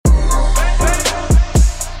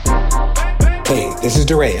This is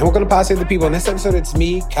DeRay, and we're going to Pod Save the People. In this episode, it's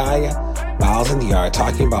me, Kaya, Miles, and DR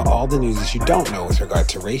talking about all the news that you don't know with regard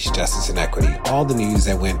to race, justice, and equity. All the news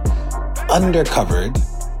that went undercovered.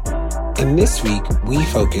 And this week, we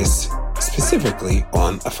focus specifically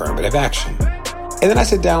on affirmative action. And then I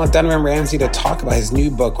sit down with Donovan Ramsey to talk about his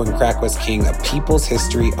new book, When Crack Was King, A People's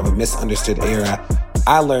History of a Misunderstood Era.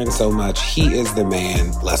 I learned so much. He is the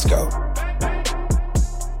man. Let's go.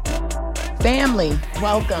 Family,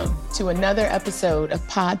 welcome to another episode of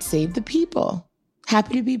Pod Save the People.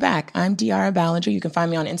 Happy to be back. I'm DR Ballinger. You can find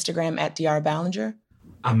me on Instagram at DR Ballinger.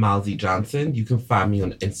 I'm Milesy Johnson. You can find me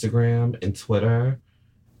on Instagram and Twitter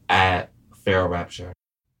at Feral Rapture.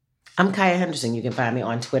 I'm Kaya Henderson. You can find me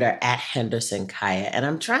on Twitter at Henderson Kaya. And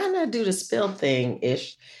I'm trying to do the spill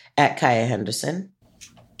thing-ish at Kaya Henderson.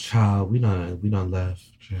 Child, we done left.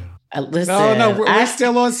 Listen, we're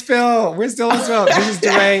still on Spill. We're still on Spill. This is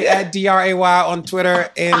DeRay at DRAY on Twitter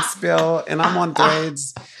and Spill. And I'm on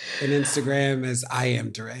Threads and Instagram as I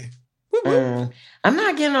am DeRay. I'm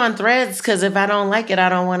not getting on Threads because if I don't like it, I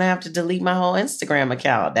don't want to have to delete my whole Instagram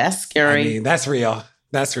account. That's scary. I mean, that's real.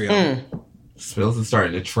 That's real. Spills is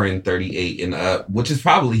starting to trend 38 and up, which is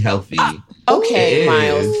probably healthy. Okay,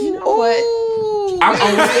 Miles. You know what? I'm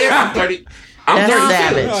almost there. I'm 30. That's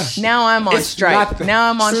 37. savage. Now I'm on strike. Now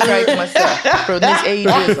I'm on strike myself for this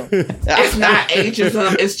ageism. It's not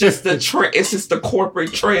ageism. It's just the trend. It's just the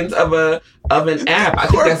corporate trends of an app. I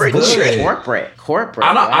think that's good. Corporate.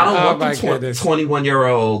 I don't want my the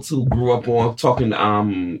 21-year-olds who grew up on talking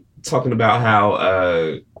about how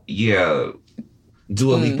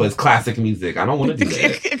Dua Lipa is classic music. I don't want to do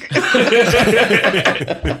that.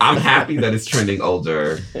 I'm happy that it's trending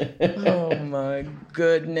older. Oh my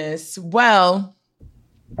goodness. Well,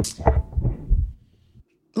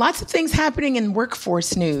 lots of things happening in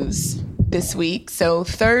workforce news this week. So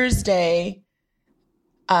Thursday,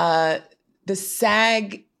 the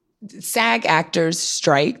SAG actors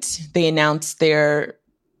striked. They announced their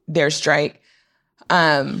strike.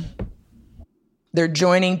 They're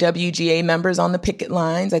joining WGA members on the picket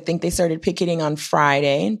lines. I think they started picketing on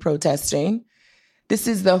Friday and protesting. This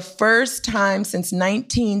is the first time since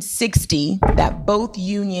 1960 that both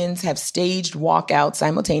unions have staged walkouts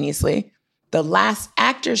simultaneously. The last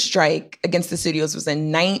actors' strike against the studios was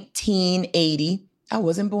in 1980. I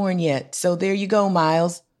wasn't born yet. So there you go,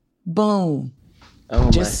 Miles. Boom. Oh,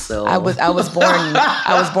 my soul. I was born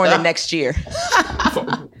the next year.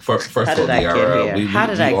 First of all, Diara, how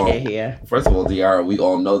did I get here? First of all, Diara, we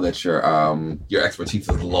all know that your expertise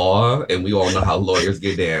is law, and we all know how lawyers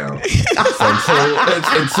get down. So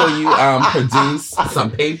until you produce some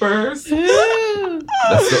papers,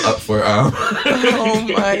 that's still up for. Oh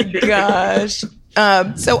my gosh!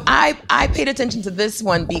 So I paid attention to this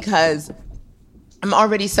one because I'm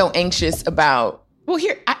already so anxious about. Well,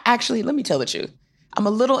 actually, let me tell the truth. I'm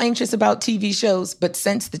a little anxious about TV shows, but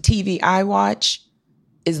since the TV I watch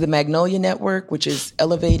is the Magnolia Network, which is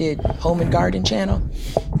elevated home and garden channel,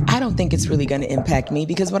 I don't think it's really going to impact me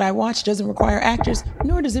because what I watch doesn't require actors,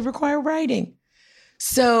 nor does it require writing.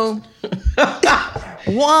 So,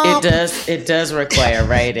 It does require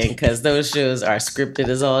writing because those shows are scripted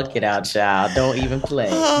as all get out, child. Don't even play.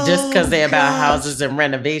 Just because they're about houses and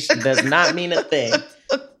renovation does not mean a thing.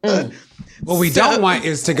 What we don't want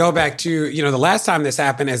is to go back to, the last time this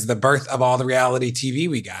happened is the birth of all the reality TV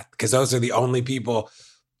we got, because those are the only people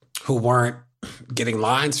who weren't getting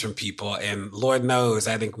lines from people. And Lord knows,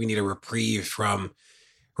 I think we need a reprieve from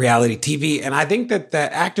reality TV. And I think that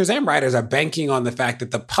the actors and writers are banking on the fact that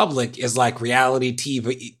the public is like reality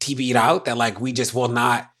TV'd out, that like we just will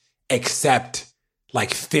not accept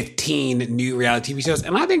like 15 new reality TV shows.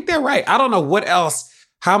 And I think they're right. I don't know what else.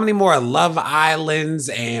 How many more Love Islands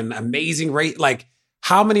and Amazing Race? Like,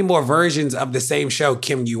 how many more versions of the same show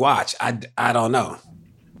can you watch? I don't know.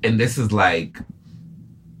 And this is like,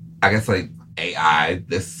 I guess like AI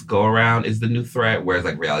this go around is the new threat, whereas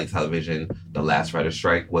like reality television, the last writer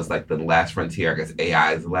strike was like the last frontier. I guess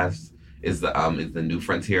AI is the new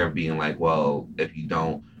frontier of being like, well, if you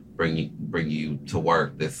don't bring you to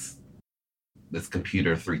work, this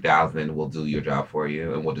computer 3000 will do your job for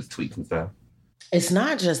you, and we'll just tweak some stuff. It's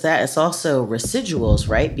not just that. It's also residuals,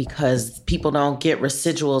 right? Because people don't get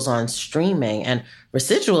residuals on streaming. And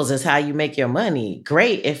residuals is how you make your money.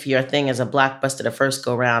 Great if your thing is a blockbuster the first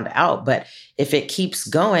go round out. But if it keeps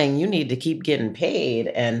going, you need to keep getting paid.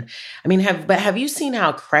 And I mean, have you seen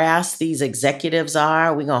how crass these executives are?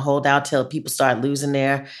 We're going to hold out till people start losing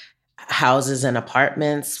their houses and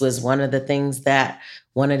apartments was one of the things that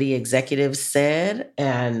one of the executives said.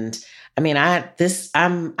 And I mean, I'm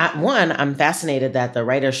fascinated that the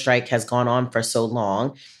writer's strike has gone on for so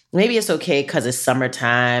long. maybe it's okay because it's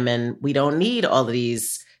summertime and we don't need all of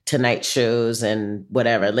these Tonight shows and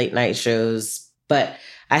whatever, late night shows. But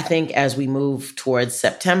I think as we move towards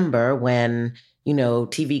September, when,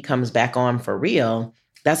 TV comes back on for real,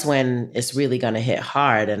 that's when it's really going to hit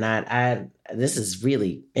hard. And this is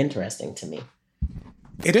really interesting to me.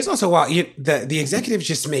 It is also wild. The executives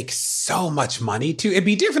just make so much money too. It'd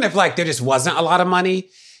be different if there just wasn't a lot of money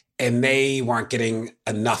and they weren't getting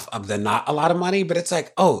enough of the not a lot of money. But it's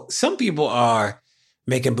some people are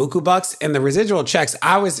making buku bucks and the residual checks.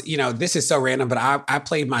 I was, this is so random, but I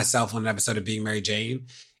played myself on an episode of Being Mary Jane.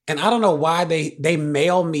 And I don't know why they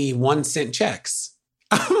mail me 1 cent checks.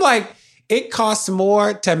 I'm like, it costs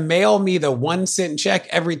more to mail me the 1 cent check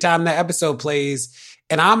every time that episode plays.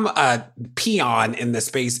 And I'm a peon in the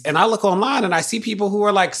space. And I look online and I see people who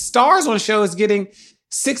are stars on shows getting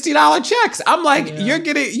 $60 checks. I'm like,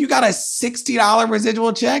 you got a $60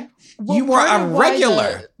 residual check? Well, you were a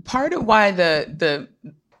regular. Part of why the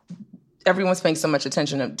everyone's paying so much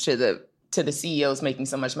attention to the CEOs making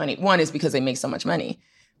so much money. One is because they make so much money.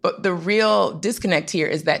 But the real disconnect here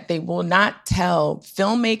is that they will not tell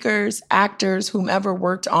filmmakers, actors, whomever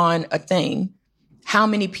worked on a thing, how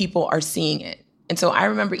many people are seeing it. And so I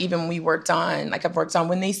remember even when we worked on, I've worked on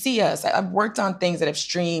When They See Us, I've worked on things that have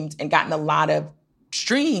streamed and gotten a lot of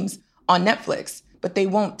streams on Netflix, but they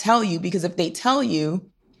won't tell you, because if they tell you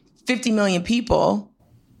 50 million people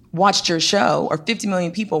watched your show or 50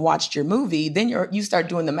 million people watched your movie, then you start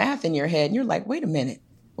doing the math in your head and you're like, wait a minute,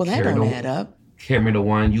 well, that don't add up. Carry the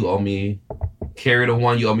one, you owe me. Carry the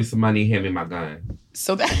one, you owe me some money, hand me my gun.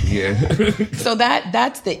 So that, so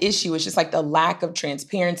that's the issue. It's just the lack of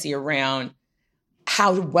transparency around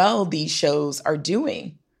how well these shows are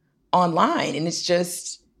doing online. And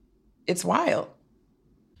it's wild.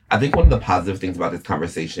 I think one of the positive things about this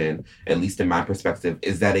conversation, at least in my perspective,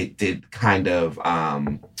 is that it did kind of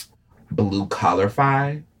blue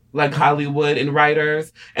collarify Hollywood and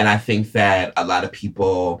writers. And I think that a lot of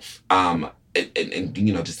people, and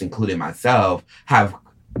just including myself, have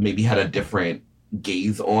maybe had a different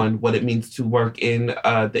gaze on what it means to work in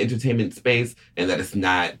the entertainment space, and that it's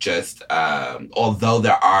not just, although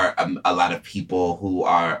there are a lot of people who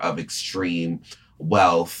are of extreme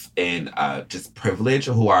wealth and just privilege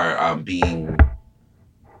who are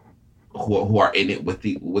who are in it with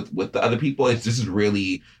the other people, it's just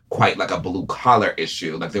really quite a blue collar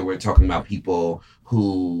issue. They were talking about people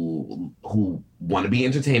who want to be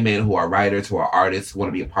entertainment, who are writers, who are artists, who want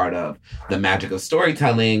to be a part of the magic of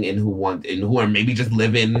storytelling, and who are maybe just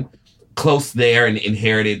living close there and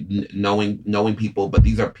inherited knowing people. But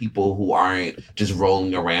these are people who aren't just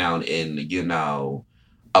rolling around in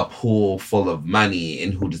a pool full of money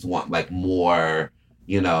and who just want more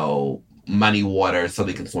money water so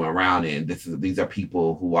they can swim around in. These are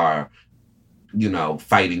people who are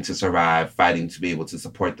fighting to survive, fighting to be able to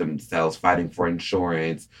support themselves, fighting for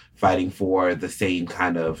insurance, fighting for the same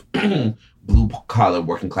kind of blue collar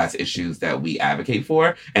working class issues that we advocate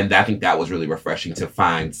for. And I think that was really refreshing to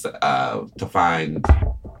find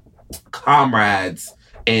comrades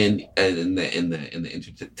in the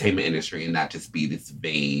entertainment industry, and not just be this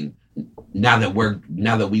vain. Now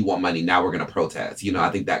that we want money, now we're going to protest. I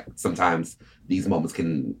think that sometimes these moments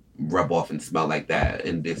can rub off and smell like that,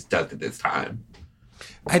 and this does at this time.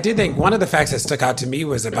 I did think one of the facts that stuck out to me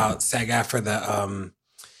was about SAG-AFTRA,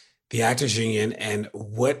 the Actors Union, and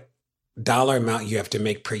what dollar amount you have to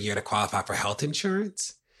make per year to qualify for health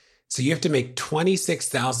insurance. So you have to make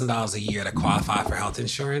 $26,000 a year to qualify for health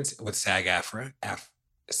insurance with SAG-AFTRA.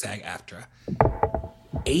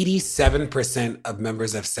 87% of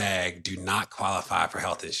members of SAG do not qualify for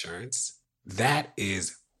health insurance. That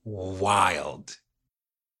is wild.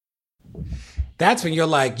 That's when you're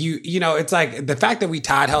it's the fact that we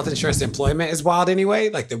tied health insurance to employment is wild anyway,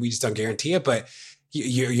 that we just don't guarantee it. But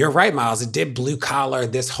you're right, Miles. It did blue collar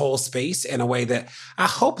this whole space in a way that I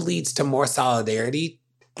hope leads to more solidarity,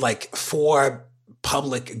 for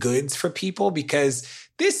public goods for people, because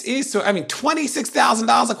this is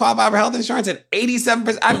 $26,000 to qualify for health insurance and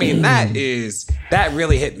 87%. That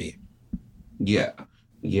really hit me. Yeah.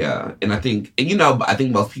 Yeah. And I think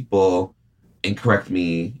most people, and correct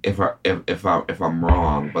me if I'm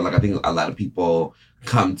wrong, but I think a lot of people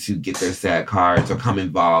come to get their SAG cards or come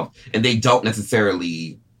involved, and they don't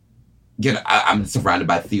necessarily I'm surrounded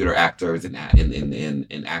by theater actors and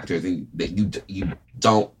actors, and that you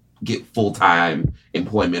don't get full-time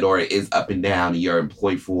employment, or it is up and down, and you're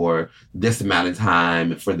employed for this amount of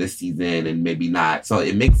time for this season and maybe not. So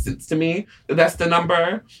it makes sense to me that that's the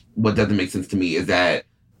number. What doesn't make sense to me is that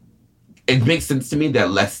it makes sense to me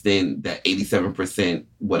that less than that 87%,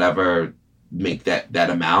 whatever make that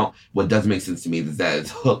amount. What doesn't make sense to me is that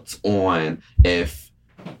it's hooked on if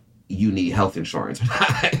you need health insurance.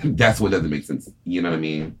 That's what doesn't make sense. You know what I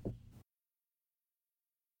mean?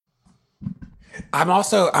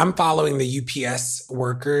 I'm following the UPS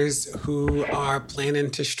workers who are planning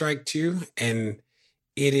to strike too. And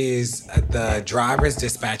it is the drivers,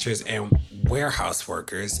 dispatchers, and warehouse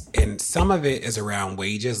workers. And some of it is around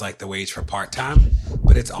wages, like the wage for part-time,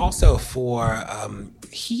 but it's also for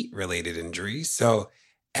heat-related injuries. So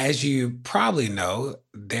as you probably know,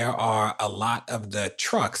 there are a lot of the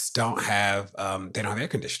trucks they don't have air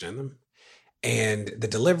conditioning in them. And the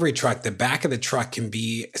delivery truck, the back of the truck can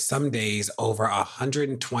be some days over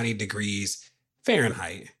 120 degrees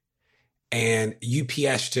Fahrenheit. And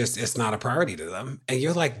UPS it's not a priority to them. And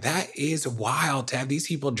you're like, that is wild to have these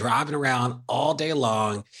people driving around all day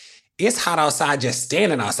long. It's hot outside just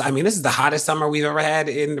standing outside. I mean, this is the hottest summer we've ever had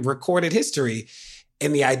in recorded history.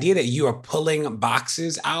 And the idea that you are pulling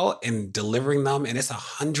boxes out and delivering them, and it's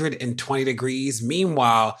 120 degrees.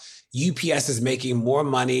 Meanwhile, UPS is making more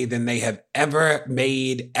money than they have ever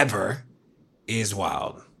made ever is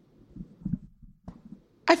wild.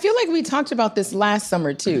 I feel like we talked about this last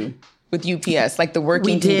summer too with UPS, like the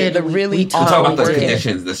working We did. the really We Talk awful about the working.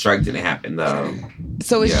 conditions. The strike didn't happen though.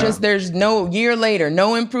 So it's Yeah. just there's no year later,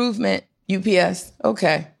 no improvement. UPS,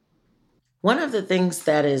 okay. One of the things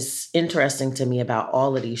that is interesting to me about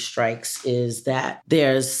all of these strikes is that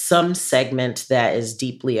there's some segment that is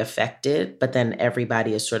deeply affected, but then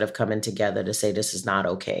everybody is sort of coming together to say this is not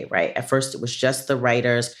okay, right? At first it was just the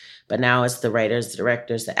writers, but now it's the writers, the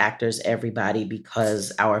directors, the actors, everybody,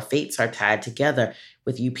 because our fates are tied together.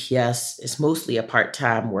 With UPS, it's mostly a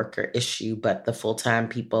part-time worker issue, but the full-time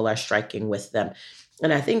people are striking with them.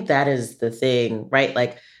 And I think that is the thing, right?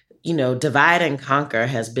 Like, you know, divide and conquer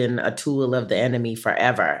has been a tool of the enemy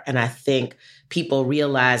forever. And I think people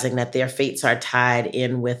realizing that their fates are tied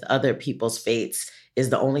in with other people's fates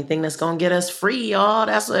is the only thing that's going to get us free, y'all.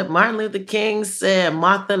 That's what Martin Luther King said.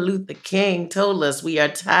 Martha Luther King told us we are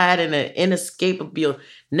tied in an inescapable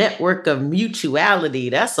network of mutuality.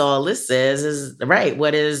 That's all this says is, right,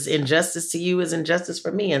 what is injustice to you is injustice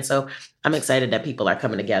for me. And so I'm excited that people are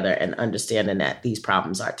coming together and understanding that these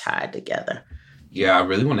problems are tied together. Yeah, I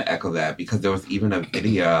really want to echo that because there was even a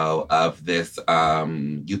video of this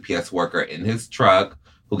UPS worker in his truck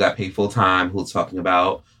who got paid full time, who's talking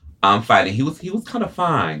about fighting. He was kind of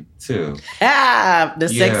fine too. The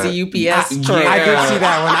sexy UPS truck. I did see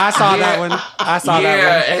that one. I saw that one. I saw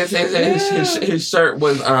that one. And his shirt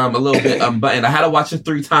was a little bit unbuttoned. I had to watch it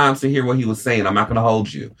 3 times to hear what he was saying. I'm not going to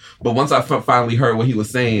hold you, but once I finally heard what he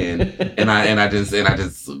was saying, and I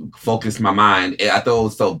just focused my mind, I thought it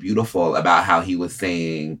was so beautiful about how he was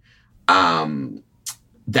saying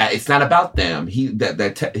that it's not about them. They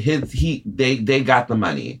got the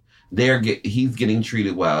money. He's getting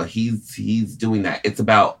treated well. He's doing that. It's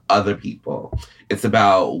about other people. It's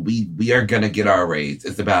about we are gonna get our raise.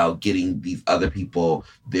 It's about getting these other people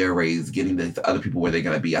their raise, getting these other people where they're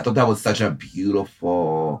gonna be. I thought that was such a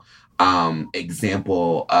beautiful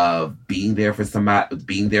example of being there for somebody,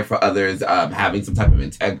 being there for others, having some type of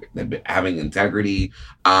integrity,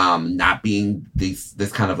 not being this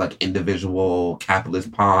kind of like individual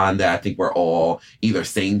capitalist pawn that I think we're all either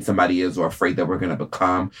saying somebody is or afraid that we're going to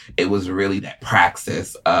become. It was really that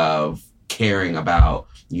praxis of caring about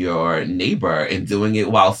your neighbor and doing it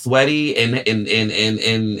while sweaty and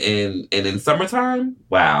in summertime.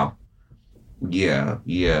 Wow. Yeah.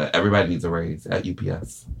 Everybody needs a raise at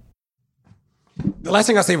UPS. The last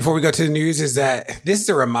thing I'll say before we go to the news is that this is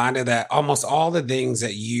a reminder that almost all the things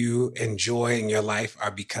that you enjoy in your life are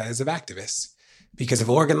because of activists, because of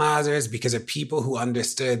organizers, because of people who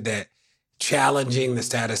understood that challenging the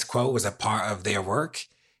status quo was a part of their work.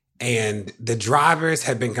 And the drivers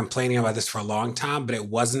had been complaining about this for a long time, but it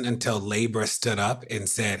wasn't until labor stood up and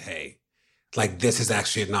said, hey, like this is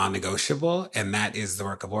actually a non-negotiable. And that is the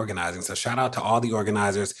work of organizing. So shout out to all the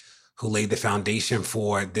organizers who laid the foundation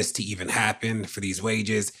for this to even happen, for these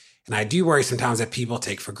wages. And I do worry sometimes that people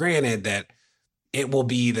take for granted that it will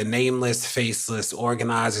be the nameless, faceless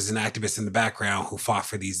organizers and activists in the background who fought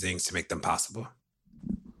for these things to make them possible.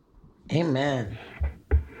 Amen.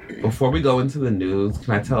 Before we go into the news,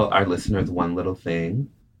 can I tell our listeners one little thing?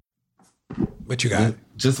 What you got?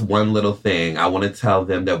 Just one little thing. I want to tell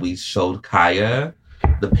them that we showed Kaya,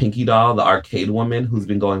 the Pinky doll, the arcade woman who's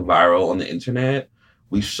been going viral on the internet.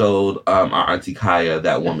 We showed our auntie Kaya,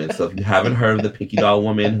 that woman. So if you haven't heard of the Pinky doll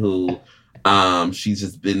woman who she's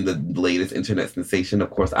just been the latest internet sensation, of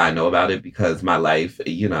course I know about it because my life,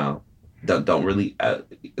 you know, don't really,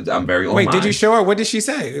 I'm very on Wait, mine. did you show her? What did she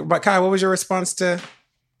say? But Kai, what was your response to?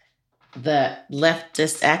 The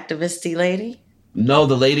leftist activisty lady? No,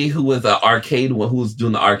 the lady who was who was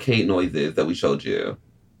doing the arcade noises that we showed you.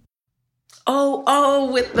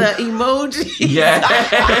 Oh, with the emoji. Yeah.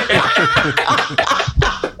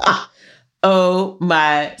 Oh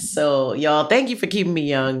my soul. Y'all, thank you for keeping me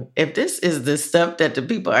young. If this is the stuff that the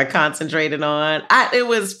people are concentrating on, it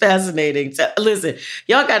was fascinating. Listen,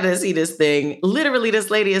 y'all got to see this thing. Literally, this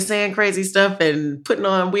lady is saying crazy stuff and putting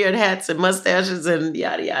on weird hats and mustaches and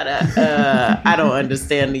yada, yada. I don't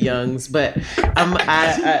understand the youngs, but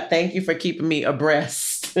I thank you for keeping me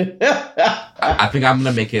abreast. I think I'm going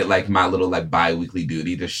to make it like my little like bi-weekly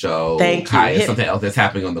duty to show Kaya something else that's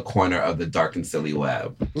happening on the corner of the dark and silly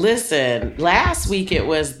web. Listen, last week it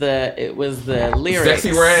was the lyrics.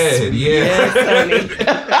 Sexy Red, yeah. Yes,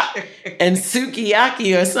 honey. And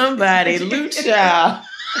Sukiyaki or somebody, Lucha.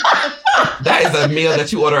 That is a meal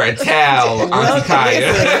that you order at Tal, Auntie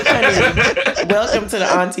Kaya. Honey, welcome to the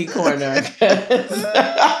Auntie Corner.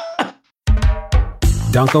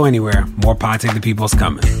 Don't go anywhere. More Pod Take the People's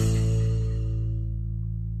coming.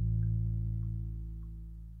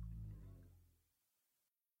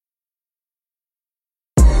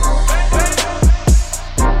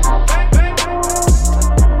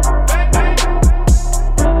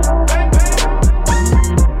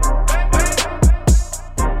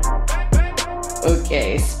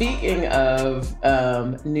 Okay, speaking of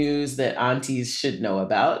news that aunties should know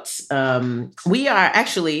about, we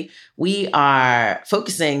are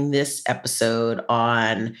focusing this episode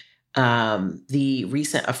on the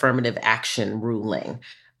recent affirmative action ruling.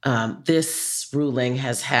 This ruling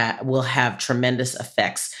will have tremendous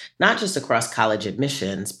effects, not just across college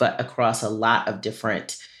admissions, but across a lot of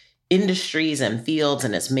different industries and fields,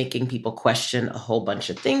 and it's making people question a whole bunch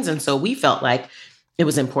of things. And so we felt like it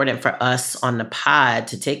was important for us on the pod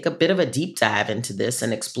to take a bit of a deep dive into this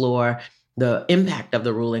and explore the impact of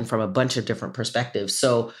the ruling from a bunch of different perspectives.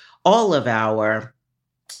 So all of our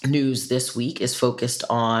news this week is focused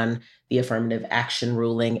on the affirmative action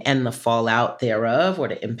ruling and the fallout thereof or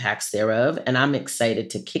the impacts thereof. And I'm excited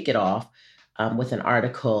to kick it off with an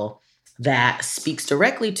article that speaks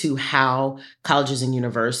directly to how colleges and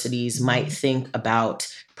universities might think about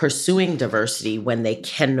pursuing diversity when they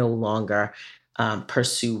can no longer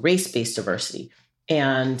pursue race-based diversity.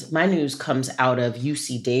 And my news comes out of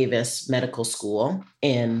UC Davis Medical School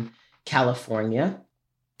in California,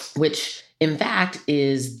 which in fact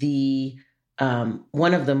is the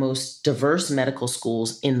one of the most diverse medical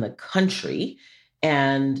schools in the country.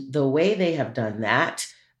 And the way they have done that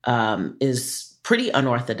is pretty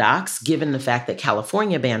unorthodox, given the fact that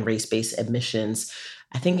California banned race-based admissions,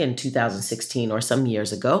 I think in 2016 or some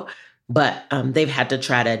years ago. But they've had to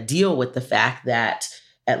try to deal with the fact that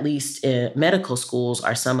at least medical schools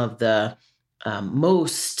are some of the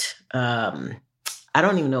most, I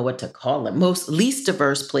don't even know what to call them, least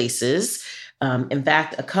diverse places. In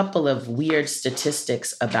fact, a couple of weird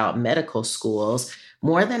statistics about medical schools.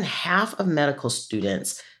 More than half of medical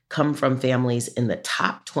students come from families in the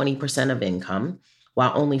top 20% of income,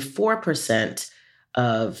 while only 4%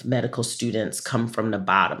 of medical students come from the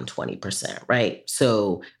bottom 20%, right?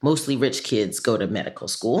 So mostly rich kids go to medical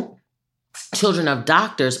school. Children of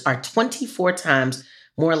doctors are 24 times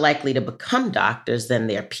more likely to become doctors than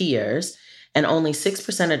their peers. And only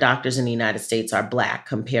 6% of doctors in the United States are Black,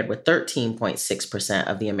 compared with 13.6%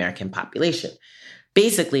 of the American population.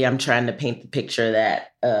 Basically, I'm trying to paint the picture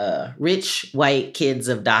that rich white kids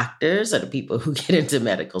of doctors are the people who get into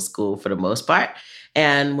medical school for the most part.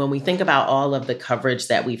 And when we think about all of the coverage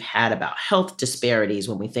that we've had about health disparities,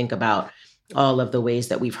 when we think about all of the ways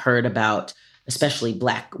that we've heard about, especially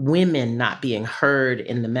Black women not being heard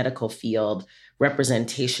in the medical field,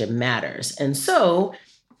 representation matters. And so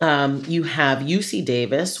you have UC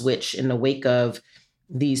Davis, which in the wake of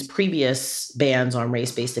these previous bans on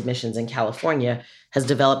race-based admissions in California, has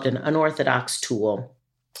developed an unorthodox tool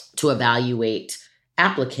to evaluate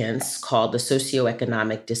applicants called the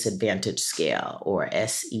Socioeconomic Disadvantage Scale, or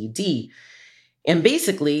SED. And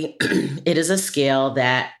basically, it is a scale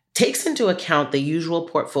that takes into account the usual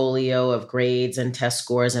portfolio of grades and test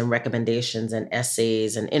scores and recommendations and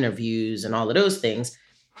essays and interviews and all of those things.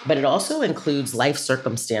 But it also includes life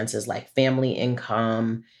circumstances like family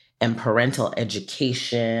income and parental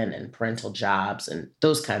education and parental jobs and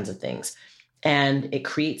those kinds of things. And it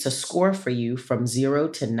creates a score for you from 0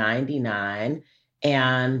 to 99.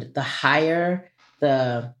 And the higher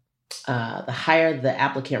the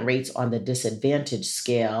applicant rates on the disadvantage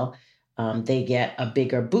scale, they get a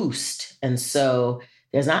bigger boost. And so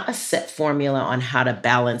there's not a set formula on how to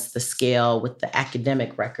balance the scale with the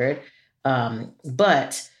academic record.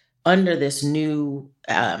 But under this new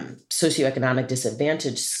socioeconomic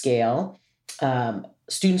disadvantage scale,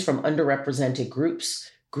 students from underrepresented groups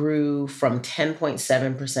grew from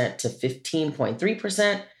 10.7% to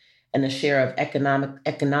 15.3%, and the share of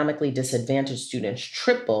economically disadvantaged students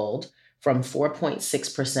tripled from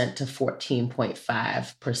 4.6% to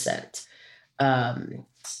 14.5%.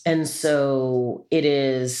 And so it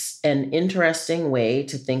is an interesting way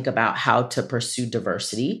to think about how to pursue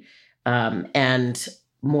diversity. And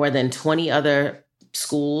more than 20 other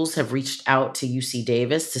schools have reached out to UC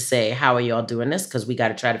Davis to say, how are y'all doing this? Because we got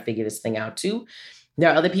to try to figure this thing out too. There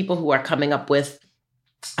are other people who are coming up with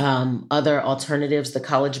other alternatives. The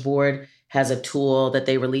College Board has a tool that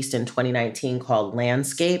they released in 2019 called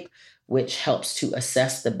Landscape, which helps to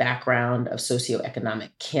assess the background of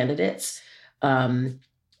socioeconomic candidates.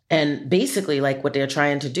 And basically, like, what they're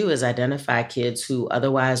trying to do is identify kids who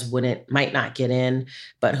otherwise might not get in,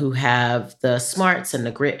 but who have the smarts and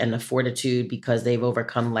the grit and the fortitude because they've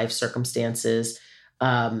overcome life circumstances.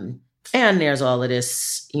 And there's all of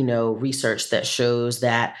this, research that shows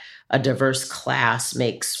that a diverse class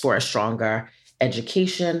makes for a stronger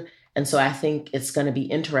education. And so I think it's going to be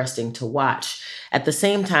interesting to watch. At the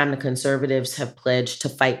same time, the conservatives have pledged to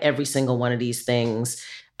fight every single one of these things.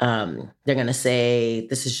 They're going to say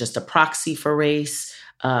this is just a proxy for race.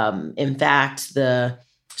 In fact, the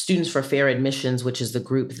Students for Fair Admissions, which is the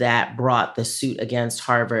group that brought the suit against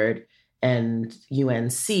Harvard and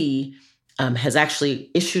UNC, has actually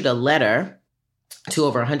issued a letter to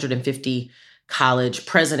over 150 college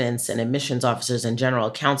presidents and admissions officers and general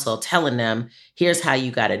counsel telling them, here's how you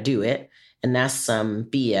got to do it. And that's some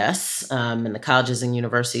BS. And the colleges and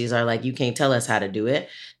universities are like, you can't tell us how to do it.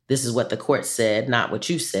 This is what the court said, not what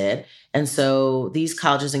you said. And so these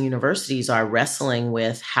colleges and universities are wrestling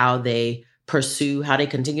with how they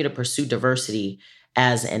continue to pursue diversity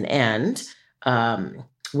as an end,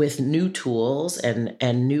 with new tools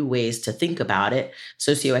and new ways to think about it.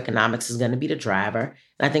 Socioeconomics is going to be the driver.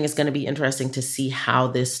 And I think it's going to be interesting to see how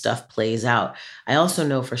this stuff plays out. I also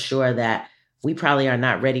know for sure that we probably are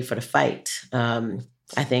not ready for the fight.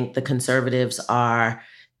 I think the conservatives are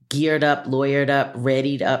geared up, lawyered up,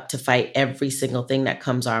 readied up to fight every single thing that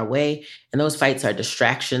comes our way. And those fights are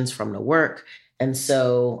distractions from the work. And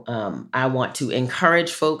so I want to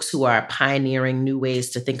encourage folks who are pioneering new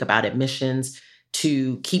ways to think about admissions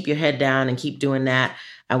to keep your head down and keep doing that.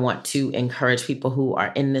 I want to encourage people who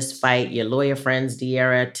are in this fight, your lawyer friends,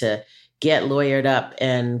 De'Ara, to get lawyered up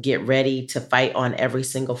and get ready to fight on every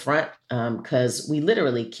single front, because we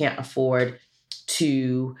literally can't afford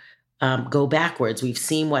to go backwards. We've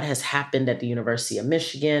seen what has happened at the University of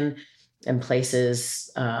Michigan and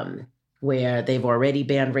places where they've already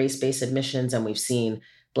banned race-based admissions, and we've seen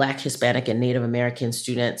Black, Hispanic, and Native American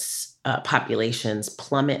students' populations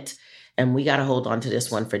plummet. And we got to hold on to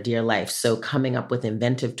this one for dear life. So coming up with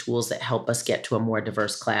inventive tools that help us get to a more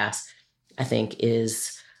diverse class, I think,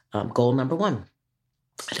 is goal number one.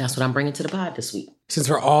 That's what I'm bringing to the pod this week. Since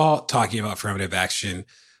we're all talking about affirmative action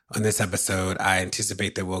on this episode, I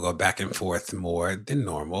anticipate that we'll go back and forth more than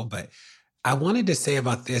normal. But I wanted to say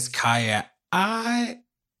about this, Kaya,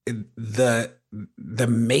 the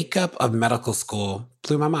makeup of medical school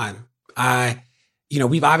blew my mind.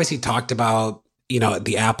 We've obviously talked about, we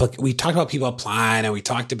talked about people applying, and we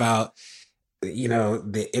talked about,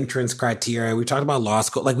 the entrance criteria. We talked about law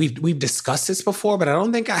school. Like we've discussed this before, but I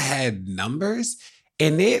don't think I had numbers.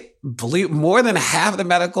 And it blew, more than half of the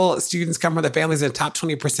medical students come from the families in the top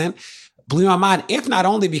 20%. Blew my mind, if not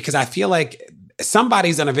only because I feel like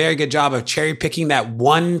somebody's done a very good job of cherry picking that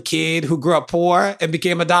one kid who grew up poor and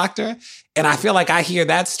became a doctor. And I feel like I hear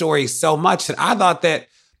that story so much that I thought that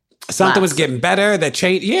something was getting better, that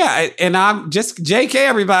changed. Yeah. And I'm just JK,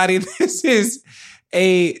 everybody. This is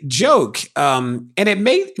a joke. And it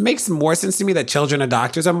makes more sense to me that children of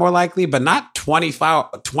doctors are more likely, but not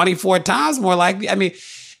 24 times more likely. I mean,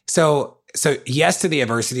 so yes to the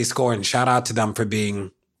adversity score, and shout out to them for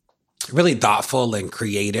being really thoughtful and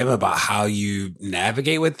creative about how you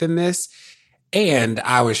navigate within this. And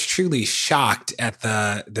I was truly shocked at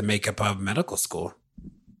the makeup of medical school.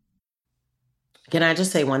 Can I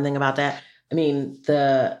just say one thing about that? I mean,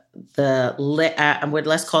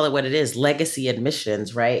 let's call it what it is. Legacy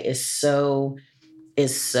admissions, right, is so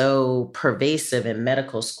pervasive in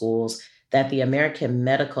medical schools that the American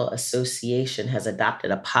Medical Association has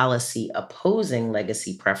adopted a policy opposing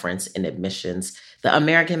legacy preference in admissions. The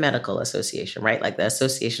American Medical Association, right, like the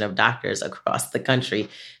Association of Doctors across the country,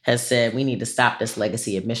 has said we need to stop this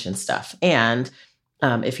legacy admission stuff. And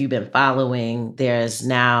if you've been following, there's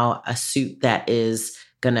now a suit that is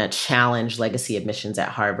going to challenge legacy admissions at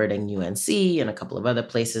Harvard and UNC and a couple of other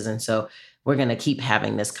places. And so we're going to keep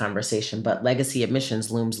having this conversation. But legacy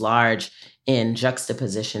admissions looms large in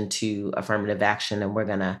juxtaposition to affirmative action. And we're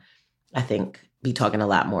going to, I think, be talking a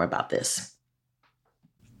lot more about this.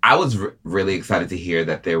 I was really excited to hear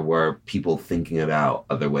that there were people thinking about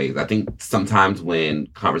other ways. I think sometimes when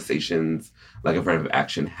conversations like affirmative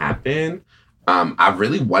action happen, I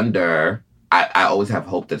really wonder, I always have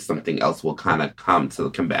hope that something else will kind of come to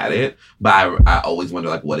combat it. But I always wonder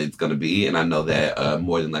like what it's going to be. And I know that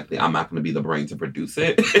more than likely I'm not going to be the brain to produce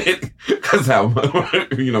it because how,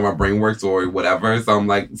 my brain works or whatever. So I'm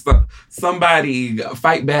like, somebody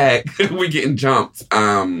fight back. We're getting jumped.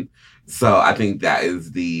 So I think that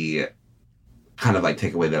is the kind of like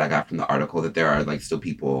takeaway that I got from the article, that there are like still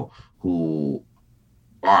people who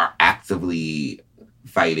are actively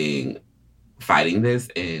fighting this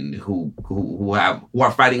and who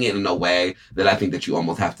are fighting it in a way that I think that you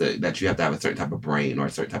almost have to have a certain type of brain or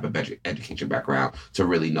a certain type of education background to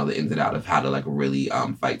really know the ins and outs of how to like really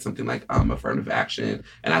fight something like affirmative action.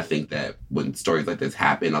 And I think that when stories like this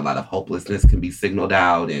happen, a lot of hopelessness can be signaled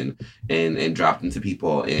out and dropped into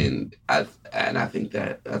people. And I think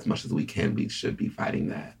that as much as we can, we should be fighting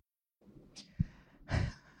that.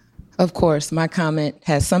 Of course, my comment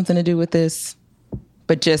has something to do with this.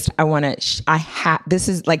 But just, this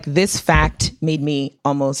fact made me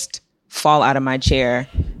almost fall out of my chair.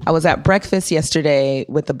 I was at breakfast yesterday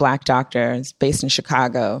with a Black doctor based in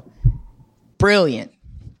Chicago. Brilliant.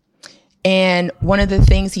 And one of the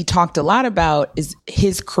things he talked a lot about is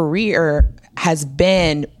his career has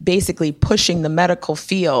been basically pushing the medical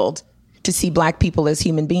field to see Black people as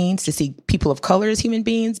human beings, to see people of color as human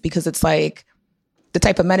beings, because it's like, the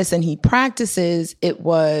type of medicine he practices, it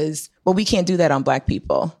was, well, we can't do that on Black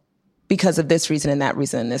people because of this reason and that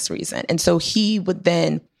reason and this reason. And so he would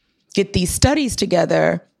then get these studies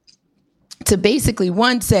together to basically,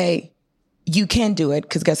 one, say, you can do it,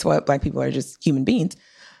 because guess what? Black people are just human beings.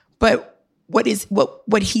 But what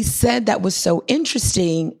he said that was so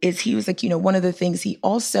interesting is he was like, one of the things he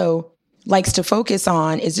also likes to focus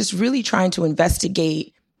on is just really trying to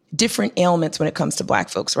investigate different ailments when it comes to Black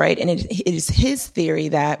folks, right? And it is his theory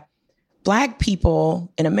that Black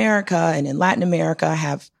people in America and in Latin America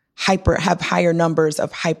have higher numbers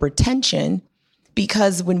of hypertension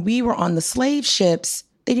because when we were on the slave ships,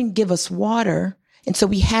 they didn't give us water. And so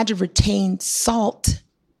we had to retain salt.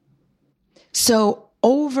 So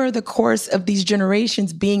over the course of these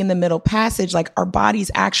generations being in the Middle Passage, like our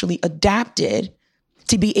bodies actually adapted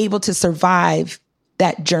to be able to survive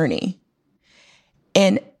that journey.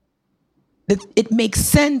 And it makes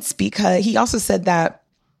sense because he also said that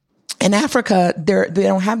in Africa, they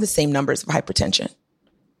don't have the same numbers of hypertension.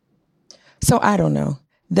 So I don't know.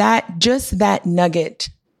 That nugget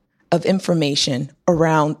of information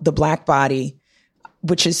around the Black body,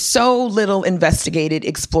 which is so little investigated,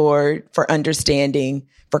 explored for understanding,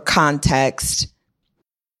 for context,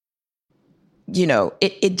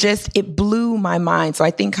 it blew my mind. So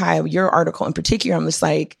I think, Kyle, your article in particular, I'm just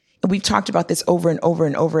like, and we've talked about this over and over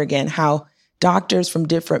and over again, how doctors from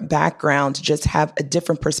different backgrounds just have a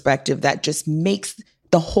different perspective that just makes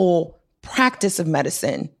the whole practice of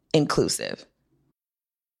medicine inclusive.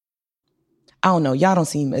 I don't know. Y'all don't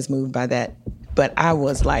seem as moved by that, but I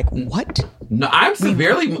was like, what? No, I'm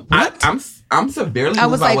severely, I'm severely I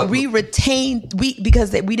was like,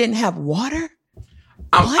 because we didn't have water?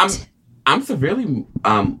 I'm severely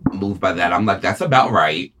moved by that. I'm like, that's about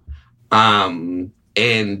right. And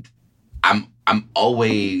I'm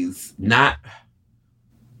always not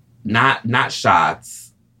shocked.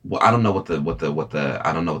 Well, I don't know what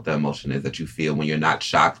the emotion is that you feel when you're not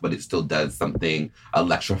shocked, but it still does something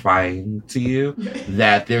electrifying to you.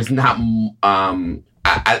 That there's not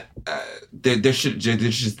there should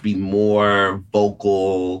just be more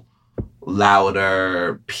vocal,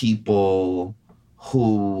 louder people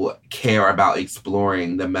who care about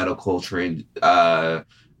exploring the medical trend.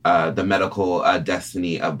 The medical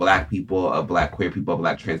destiny of Black people, of Black queer people, of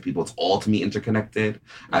Black trans people. It's all to me interconnected.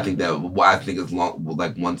 I think that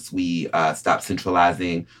once we stop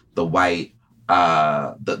centralizing the white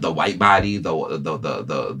the white body,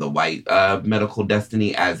 the white medical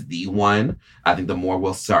destiny as the one, I think the more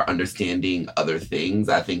we'll start understanding other things.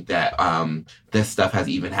 I think that this stuff has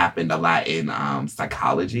even happened a lot in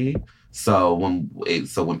psychology. So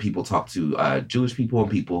when people talk to Jewish people and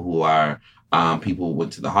people who are people who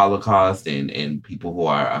went to the Holocaust and people who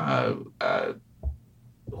are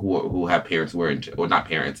who have parents who are or not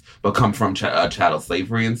parents but come from chattel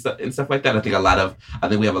slavery and stuff like that. I think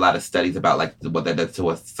we have a lot of studies about like what that does to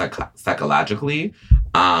us psychologically,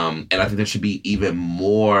 and I think there should be even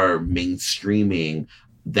more mainstreaming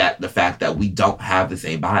that the fact that we don't have the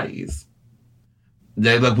same bodies.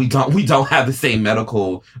 like we don't have the same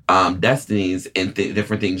medical destinies, and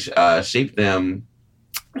different things shape them,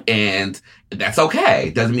 and that's okay.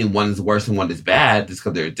 It doesn't mean one is worse and one is bad just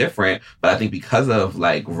because they're different. But I think because of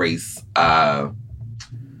like race, I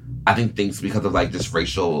think things because of like just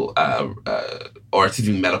racial or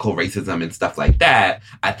medical racism and stuff like that,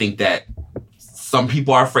 I think that some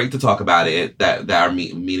people are afraid to talk about it that are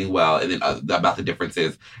meaning well, and then about the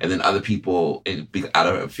differences, and then other people out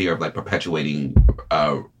of fear of like perpetuating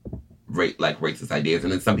racist ideas,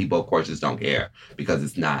 and then some people of course just don't care because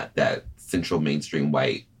it's not that central mainstream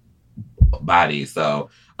white body. So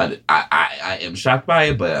I am shocked by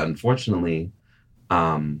it, but unfortunately,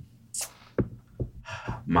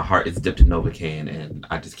 my heart is dipped in Novocaine, and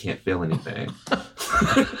I just can't feel anything.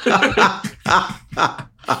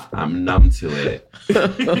 I'm numb to it.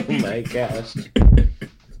 Oh my gosh.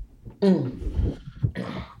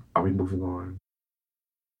 Are we moving on?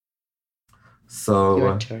 So,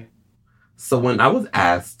 Your turn. So when I was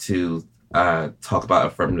asked to talk about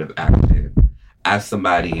affirmative action, as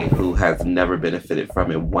somebody who has never benefited from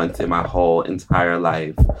it once in my whole entire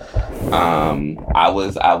life, I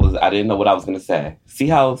didn't know what I was gonna say. See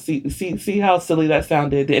how silly that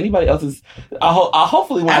sounded? Did anybody else's? I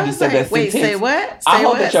hopefully when I just said that wait, sentence, say what? I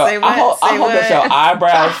hope that your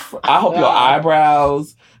eyebrows. I hope your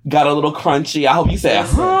eyebrows got a little crunchy. I hope you said,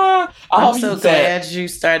 huh? I'm so glad you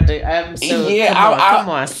started. I'm so come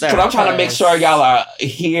on, sir. But I'm trying to make sure y'all are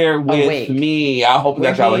here with me. I hope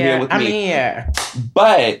that y'all are here with me. I'm here.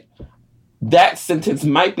 But that sentence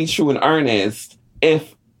might be true in earnest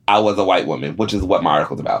if I was a white woman, which is what my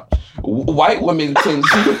article's about. White women tend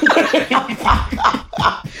to...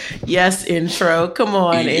 Yes, intro. Come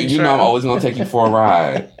on, intro. You know I'm always gonna take you for a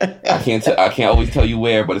ride. I can't always tell you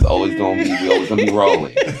where, but it's always gonna be we always gonna be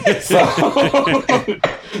rolling.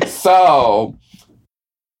 So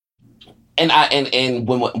and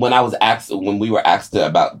when I was asked, when we were asked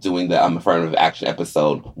about doing the affirmative action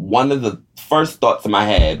episode, one of the first thoughts in my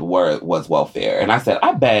head was welfare, and I said,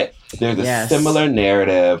 I bet there's a similar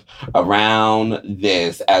narrative around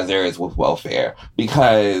this as there is with welfare,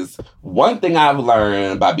 because one thing I've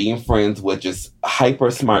learned by being friends with just hyper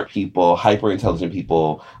smart people, hyper intelligent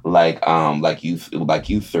people like you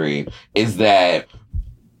three, is that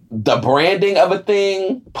the branding of a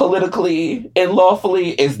thing politically and lawfully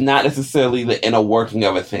is not necessarily the inner working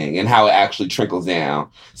of a thing and how it actually trickles down.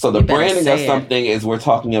 So the branding of something is we're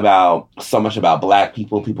talking about so much about Black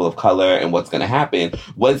people, people of color, and what's going to happen.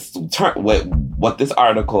 What this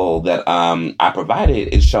article that I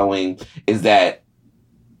provided is showing is that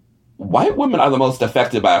white women are the most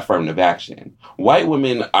affected by affirmative action. White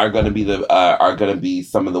women are going to be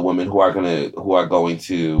some of the women who are going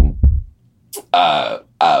to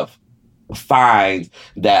find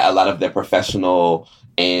that a lot of their professional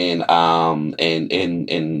and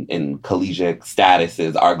collegiate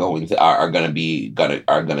statuses are going to be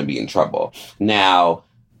in trouble. Now,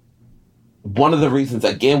 one of the reasons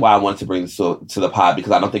again why I wanted to bring this to the pod,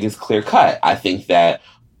 because I don't think it's clear cut. I think that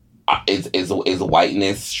is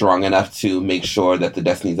whiteness strong enough to make sure that the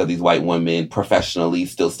destinies of these white women professionally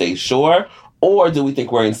still stay sure? Or do we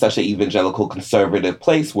think we're in such an evangelical conservative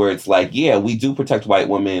place where it's like, yeah, we do protect white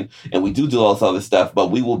women and we do all this other stuff,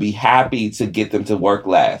 but we will be happy to get them to work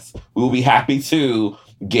less. We will be happy to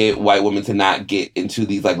get white women to not get into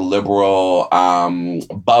these like liberal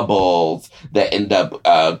bubbles that end up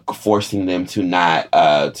forcing them to not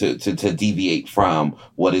to deviate from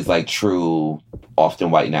what is like true,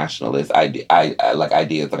 often white nationalist ideas. Like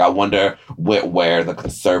I wonder where the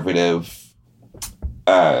conservative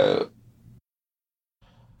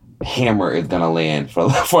hammer is gonna land for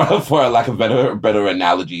lack of better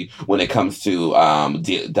analogy when it comes to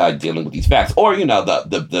dealing with these facts, or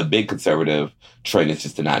the big conservative trend is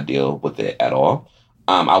just to not deal with it at all.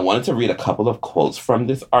 I wanted to read a couple of quotes from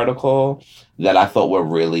this article that I thought were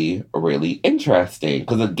really, really interesting,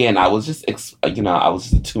 because again I was just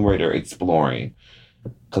a Tomb Raider exploring,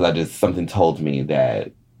 because something told me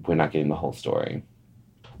that we're not getting the whole story.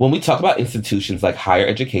 When we talk about institutions like higher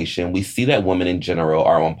education, we see that women in general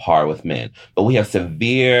are on par with men, but we have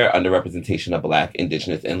severe underrepresentation of Black,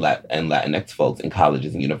 Indigenous, and Latinx folks in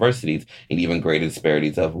colleges and universities, and even greater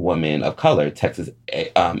disparities of women of color. Texas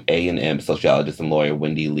A&M sociologist and lawyer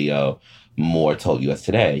Wendy Leo Moore told US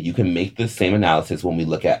Today. You can make the same analysis when we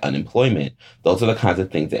look at unemployment. Those are the kinds of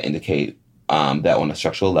things that indicate that on a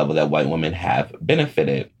structural level that white women have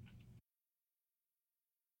benefited.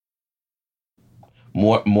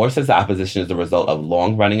 Moore says the opposition is the result of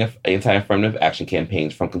long-running anti-affirmative action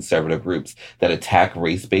campaigns from conservative groups that attack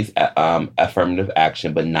race-based affirmative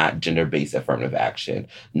action, but not gender-based affirmative action.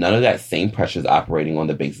 None of that same pressure is operating on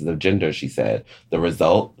the basis of gender, she said. The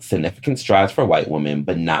result, significant strides for white women,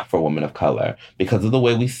 but not for women of color. Because of the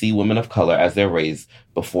way we see women of color as their race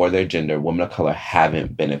before their gender, women of color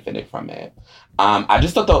haven't benefited from it. I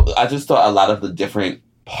just thought a lot of the different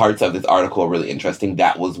parts of this article are really interesting.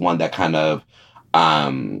 That was one that kind of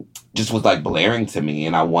just was like blaring to me,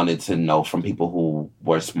 and I wanted to know from people who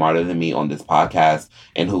were smarter than me on this podcast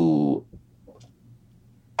and who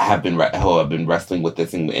have been wrestling with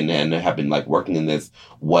this and have been like working in this.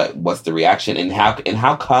 What's the reaction, and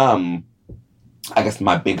how come? I guess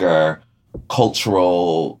my bigger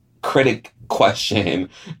cultural critic question,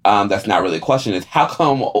 that's not really a question, is how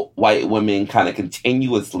come white women kind of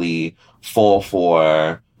continuously fall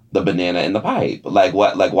for the banana in the pipe? Like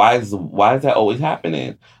what? Like why is that always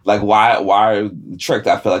happening? Like why are tricked?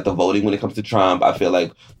 I feel like the voting when it comes to Trump. I feel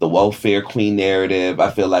like the welfare queen narrative.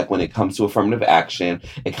 I feel like when it comes to affirmative action,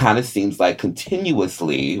 it kind of seems like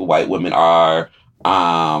continuously white women are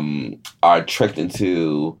tricked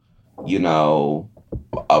into, you know,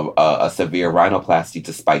 a severe rhinoplasty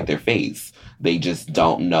to spite their face. They just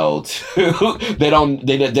don't know to. They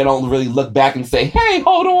don't really look back and say, "Hey,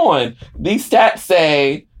 hold on. These stats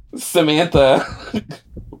say, Samantha,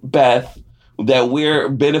 Beth, that we're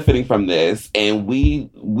benefiting from this, and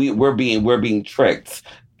we're being tricked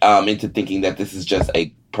into thinking that this is just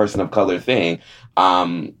a person of color thing."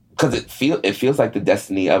 Because it feels like the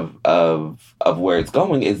destiny of where it's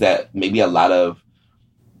going is that maybe a lot of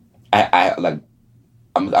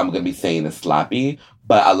I'm going to be saying this sloppy,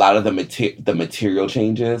 but a lot of the material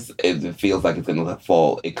changes, it feels like it's going to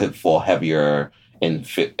fall. It could fall heavier and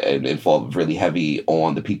fall really heavy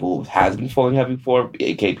on the people who has been falling heavy for,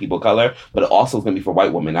 aka people of color, but it also is going to be for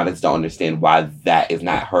white women. I just don't understand why that is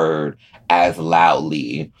not heard as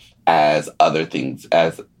loudly as other things,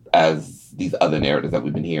 as these other narratives that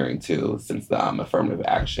we've been hearing too since the affirmative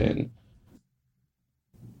action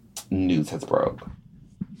news has broke.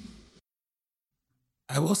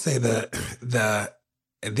 I will say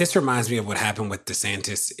this reminds me of what happened with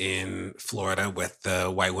DeSantis in Florida with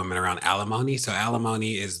the white women around alimony. So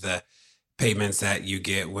alimony is the payments that you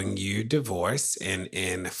get when you divorce. And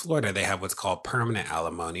in Florida, they have what's called permanent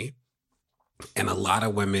alimony. And a lot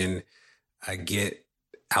of women get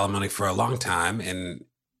alimony for a long time, and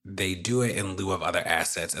they do it in lieu of other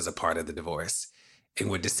assets as a part of the divorce. And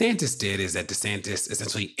what DeSantis did is that DeSantis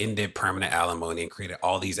essentially ended permanent alimony and created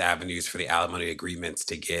all these avenues for the alimony agreements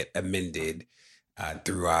to get amended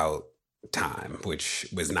throughout time, which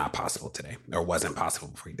was not possible today, or wasn't possible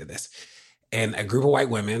before he did this. And a group of white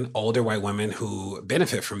women, older white women who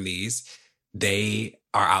benefit from these, they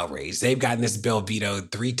are outraged. They've gotten this bill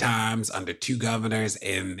vetoed 3 times under 2 governors,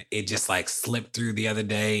 and it just like slipped through the other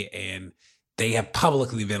day. And they have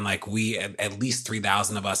publicly been like, we, at least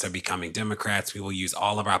 3,000 of us are becoming Democrats. We will use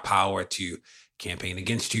all of our power to campaign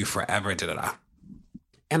against you forever, da-da-da.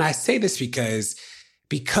 And I say this because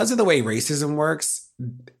of the way racism works,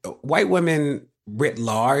 white women writ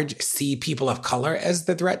large see people of color as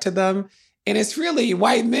the threat to them. And it's really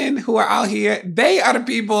white men who are out here. They are the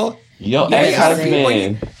people.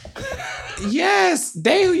 Men. Yes,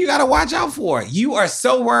 they who you got to watch out for. You are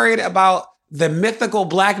so worried about the mythical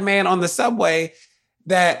black man on the subway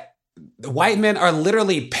that the white men are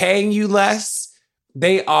literally paying you less.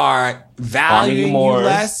 They are valuing you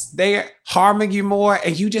less. They are harming you more.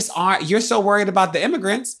 And you just aren't, you're so worried about the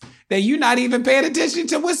immigrants that you're not even paying attention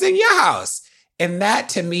to what's in your house. And that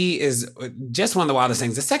to me is just one of the wildest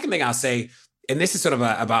things. The second thing I'll say, and this is sort of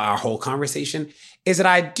about our whole conversation, is that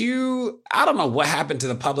I don't know what happened to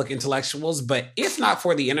the public intellectuals, but if not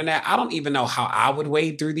for the internet, I don't even know how I would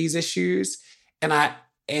wade through these issues.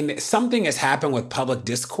 And something has happened with public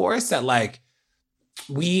discourse that like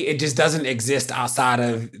it just doesn't exist outside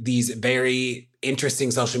of these very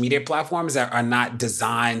interesting social media platforms that are not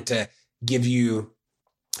designed to give you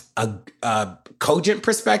a cogent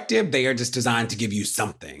perspective. They are just designed to give you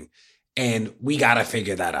something. And we got to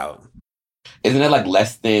figure that out. Isn't it like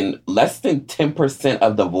less than 10%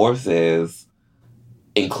 of divorces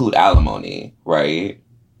include alimony, right?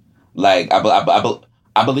 Like I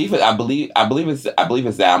believe it's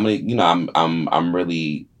that.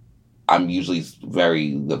 I'm usually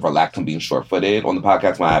very relaxed on being short-footed on the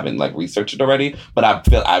podcast when I haven't like researched it already. But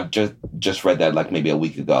I've just read that like maybe a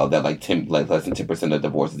week ago that like less than 10% of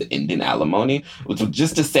divorces end in alimony, which was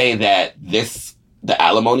just to say that the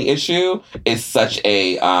alimony issue is such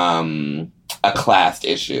a a class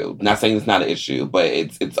issue. Not saying it's not an issue, but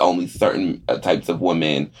it's only certain types of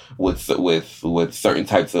women with certain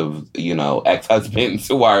types of, you know, ex-husbands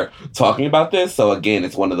who are talking about this. So again,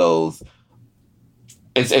 it's one of those.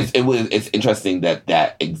 It's interesting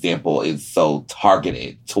that example is so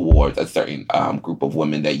targeted towards a certain group of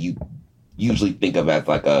women that you usually think of as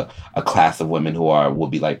like a class of women who will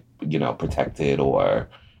be like, you know, protected or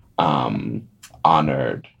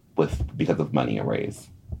honored because of money and race.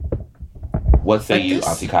 What say you,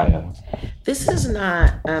 Auntie Kaya? This is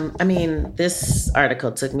not, this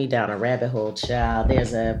article took me down a rabbit hole, child.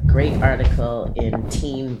 There's a great article in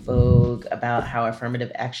Teen Vogue about how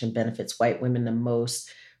affirmative action benefits white women the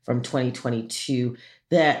most from 2022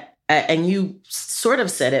 that, and you sort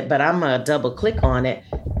of said it, but I'm going to double click on it,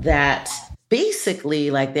 that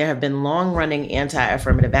basically, like, there have been long-running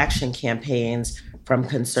anti-affirmative action campaigns from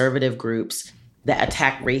conservative groups that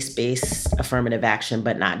attack race-based affirmative action,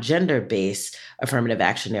 but not gender-based affirmative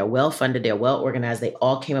action. They're well-funded, they're well-organized. They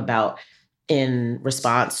all came about in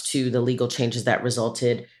response to the legal changes that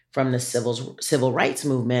resulted from the civil rights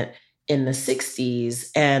movement in the 60s.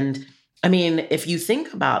 And I mean, if you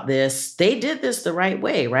think about this, they did this the right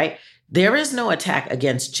way, right? There is no attack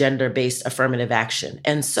against gender-based affirmative action.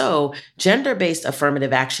 And so gender-based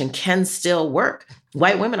affirmative action can still work.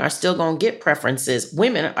 White women are still going to get preferences.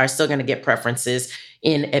 Women are still going to get preferences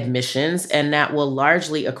in admissions, and that will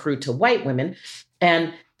largely accrue to white women.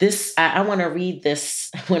 And this, I want to read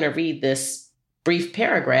this. I want to read this brief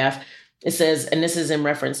paragraph. It says, and this is in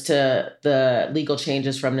reference to the legal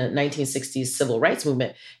changes from the 1960s civil rights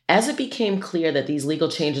movement. As it became clear that these legal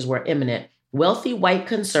changes were imminent, wealthy white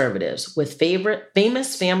conservatives with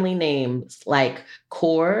famous family names like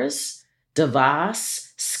Coors,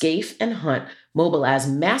 DeVos, Scaife, and Hunt mobilized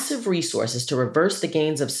massive resources to reverse the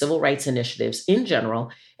gains of civil rights initiatives in general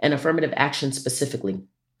and affirmative action specifically.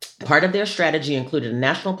 Part of their strategy included a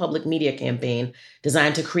national public media campaign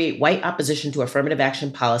designed to create white opposition to affirmative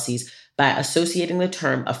action policies by associating the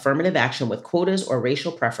term affirmative action with quotas or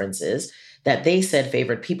racial preferences that they said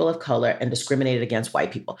favored people of color and discriminated against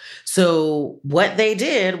white people. So what they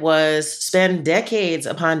did was spend decades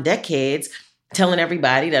upon decades telling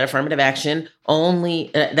everybody that affirmative action only,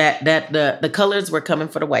 that the colors were coming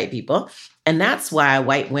for the white people. And that's why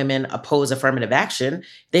white women oppose affirmative action.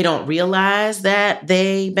 They don't realize that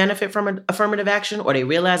they benefit from affirmative action, or they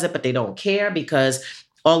realize it, but they don't care because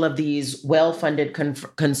all of these well-funded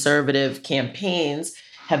conservative campaigns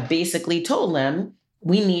have basically told them,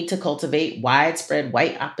 we need to cultivate widespread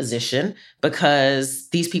white opposition because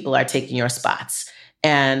these people are taking your spots.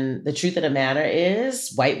 And the truth of the matter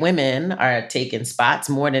is white women are taking spots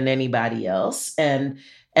more than anybody else. And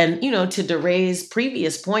you know, to DeRay's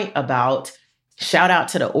previous point about shout out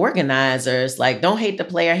to the organizers, like, don't hate the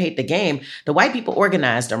player, hate the game. The white people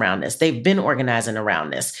organized around this. They've been organizing around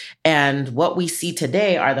this. And what we see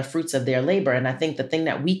today are the fruits of their labor. And I think the thing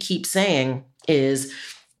that we keep saying is,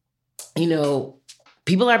 you know,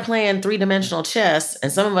 people are playing three-dimensional chess,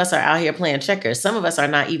 and some of us are out here playing checkers. Some of us are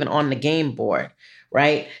not even on the game board,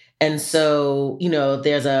 right? And so, you know,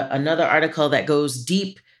 there's another article that goes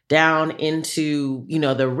deep down into, you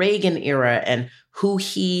know, the Reagan era and who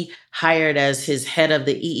he hired as his head of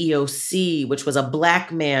the EEOC, which was a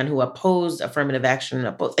Black man who opposed affirmative action.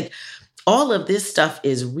 Like, all of this stuff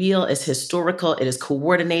is real, it's historical, it is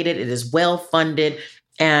coordinated, it is well-funded.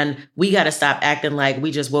 And we got to stop acting like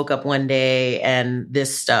we just woke up one day and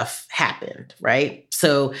this stuff happened, right?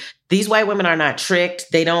 So these white women are not tricked.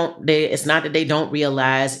 It's not that they don't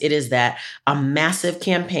realize. It is that a massive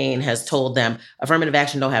campaign has told them affirmative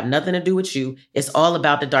action don't have nothing to do with you. It's all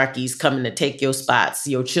about the darkies coming to take your spots,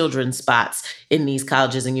 your children's spots in these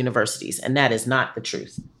colleges and universities. And that is not the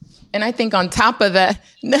truth. And I think on top of that,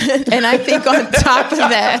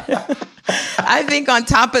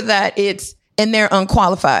 it's, and they're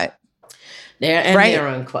unqualified. They're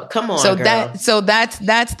unqualified. Come on, so girl.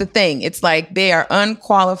 That's the thing. It's like they are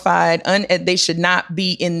unqualified. They should not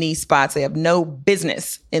be in these spots. They have no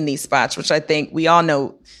business in these spots, which I think we all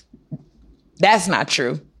know that's not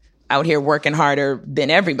true. Out here working harder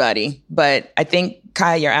than everybody. But I think,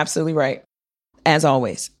 Kaya, you're absolutely right. As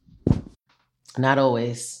always. Not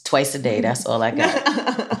always. Twice a day. That's all I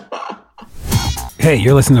got. Hey,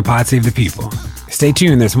 you're listening to Pod Save the People. Stay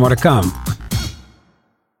tuned. There's more to come.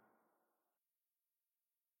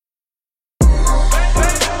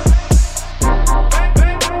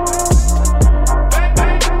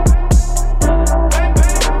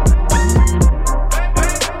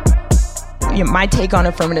 My take on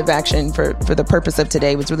affirmative action for the purpose of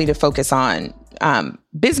today was really to focus on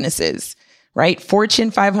businesses, right? Fortune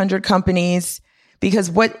 500 companies, because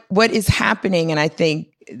what is happening, and I think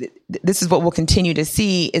this is what we'll continue to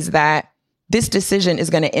see, is that this decision is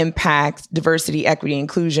going to impact diversity, equity,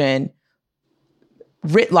 inclusion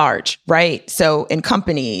writ large, right? So in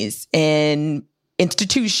companies, in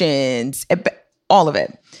institutions, all of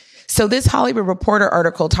it. So this Hollywood Reporter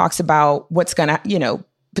article talks about what's going to,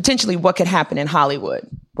 potentially what could happen in Hollywood,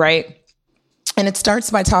 right? And it starts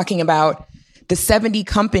by talking about the 70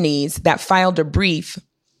 companies that filed a brief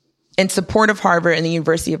in support of Harvard and the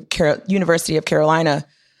University of Carolina,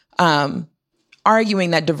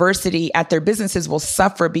 arguing that diversity at their businesses will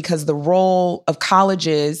suffer because the role of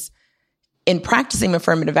colleges in practicing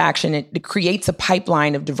affirmative action, it creates a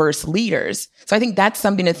pipeline of diverse leaders. So I think that's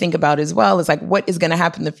something to think about as well, is like what is going to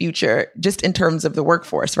happen in the future, just in terms of the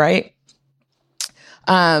workforce, right?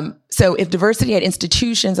 So if diversity at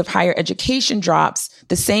institutions of higher education drops,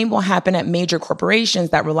 the same will happen at major corporations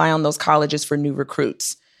that rely on those colleges for new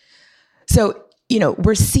recruits. So,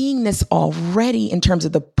 we're seeing this already in terms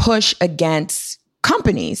of the push against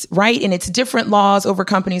companies, right? And it's different laws over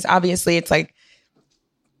companies. Obviously, it's like,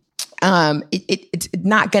 it's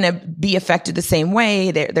not going to be affected the same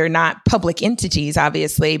way. They're not public entities,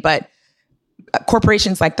 obviously, but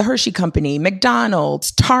corporations like the Hershey Company,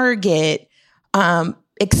 McDonald's, Target,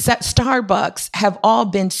 except Starbucks, have all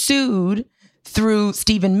been sued through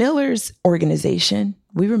Stephen Miller's organization.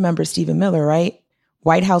 We remember Stephen Miller, right?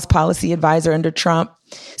 White House policy advisor under Trump.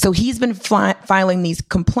 So he's been filing these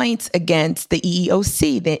complaints against the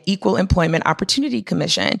EEOC, the Equal Employment Opportunity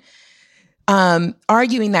Commission,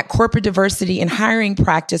 arguing that corporate diversity and hiring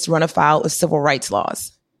practice run afoul of civil rights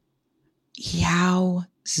laws. Yowzers.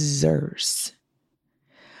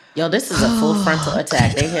 Yo, this is a full frontal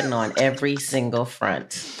attack. They're hitting on every single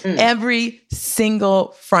front. Every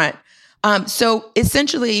single front. So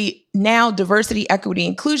essentially now diversity, equity,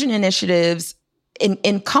 inclusion initiatives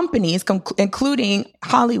in companies, including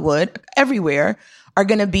Hollywood, everywhere, are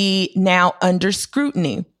going to be now under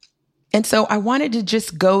scrutiny. And so I wanted to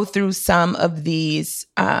just go through some of these.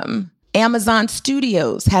 Amazon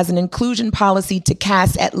Studios has an inclusion policy to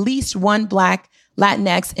cast at least one Black,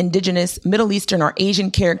 Latinx, Indigenous, Middle Eastern, or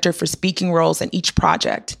Asian character for speaking roles in each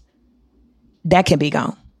project. That can be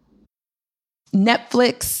gone.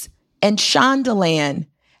 Netflix and Shondaland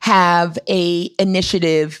have a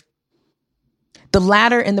initiative, the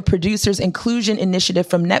latter in the Producers Inclusion Initiative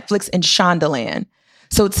from Netflix and Shondaland.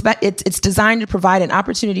 So it's designed to provide an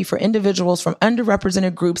opportunity for individuals from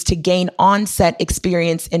underrepresented groups to gain on-set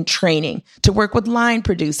experience and training, to work with line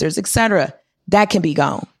producers, etc. That can be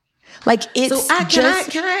gone. Like it's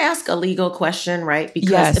can I ask a legal question, right?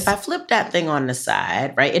 Because if I flip that thing on the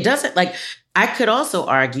side, right, it doesn't I could also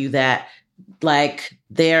argue that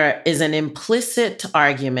there is an implicit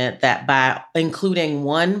argument that by including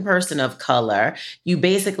one person of color, you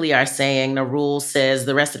basically are saying the rule says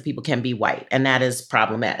the rest of the people can be white, and that is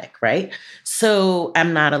problematic, right? So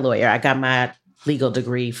I'm not a lawyer. I got my legal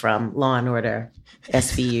degree from Law and Order,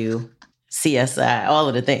 SVU, CSI, all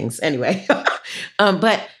of the things. Anyway,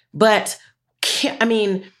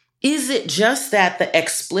 is it just that the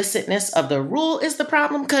explicitness of the rule is the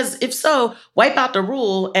problem? Because if so, wipe out the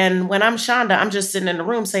rule. And when I'm Shonda, I'm just sitting in the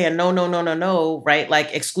room saying, no, right?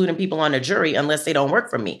 Like excluding people on a jury unless they don't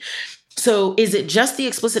work for me. So is it just the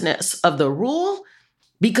explicitness of the rule?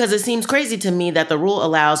 Because it seems crazy to me that the rule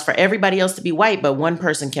allows for everybody else to be white, but one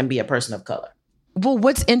person can be a person of color. Well,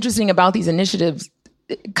 what's interesting about these initiatives,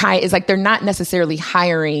 Kai, is they're not necessarily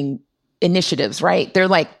hiring initiatives, right? They're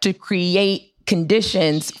to create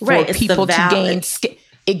conditions for people to gain to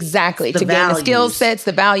gain the skill sets,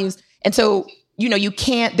 the values. And so, you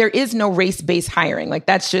can't, there is no race-based hiring.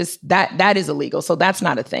 That's just, that is illegal. So that's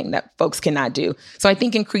not a thing that folks cannot do. So I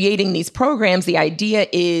think in creating these programs, the idea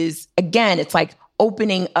is, again, it's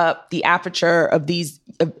opening up the aperture of these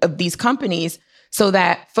companies so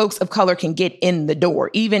that folks of color can get in the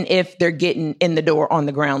door, even if they're getting in the door on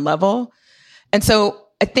the ground level. And so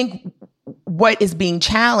I think what is being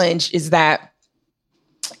challenged is that,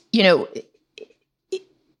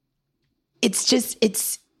 it's just,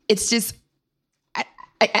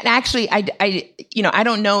 I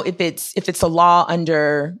don't know if it's a law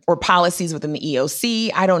under or policies within the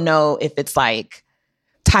EOC. I don't know if it's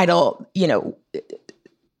Title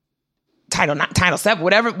 7,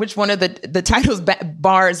 whatever, which one of the titles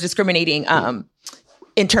bars discriminating,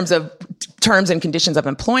 in terms of terms and conditions of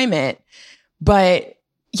employment. But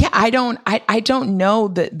yeah, I don't know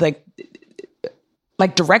that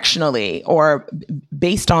directionally or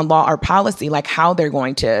based on law or policy, how they're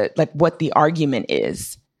going to, what the argument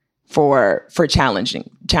is for challenging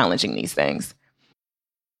these things.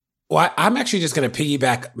 Well, I'm actually just going to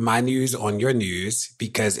piggyback my news on your news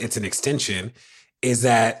because it's an extension, is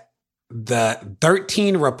that the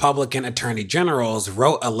 13 Republican attorney generals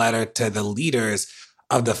wrote a letter to the leaders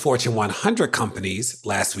of the Fortune 100 companies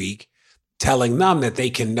last week, telling them that they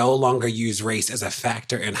can no longer use race as a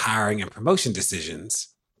factor in hiring and promotion decisions.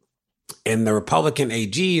 And the Republican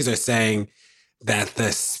AGs are saying that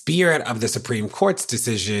the spirit of the Supreme Court's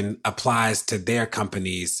decision applies to their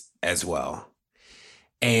companies as well.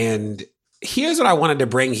 And here's what I wanted to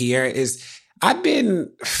bring here is I've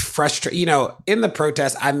been frustrated. You know, in the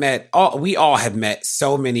protest, we all have met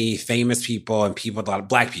so many famous people and people, a lot of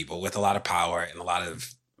Black people with a lot of power and a lot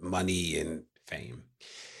of money and fame.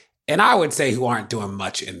 And I would say who aren't doing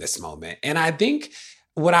much in this moment. And I think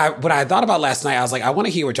what I thought about last night, I was like, I want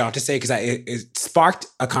to hear what y'all have to say because it sparked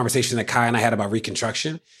a conversation that Kai and I had about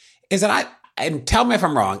Reconstruction. Is that and tell me if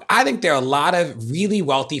I'm wrong, I think there are a lot of really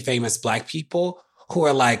wealthy, famous Black people who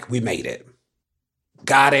are like, we made it.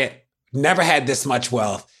 Got it. Never had this much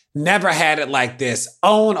wealth. Never had it like this.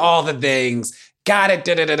 Own all the things. Got it.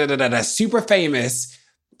 Da-da-da-da-da-da. Super famous.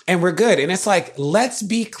 And we're good. And it's like, let's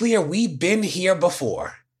be clear. We've been here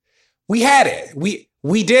before. We had it.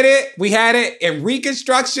 We did it. We had it in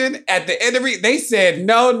Reconstruction. At the end of they said,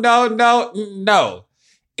 no,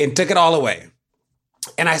 and took it all away.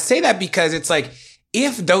 And I say that because it's like,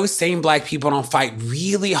 if those same Black people don't fight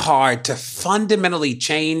really hard to fundamentally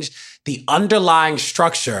change the underlying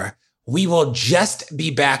structure, we will just be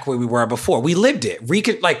back where we were before. We lived it. We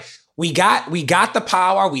got the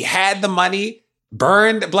power. We had the money,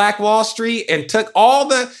 burned Black Wall Street and took all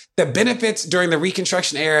the benefits during the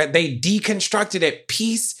Reconstruction era. They deconstructed it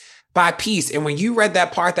piece by piece. And when you read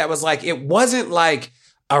that part, that was like, it wasn't like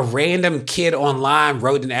a random kid online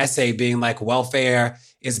wrote an essay being like, welfare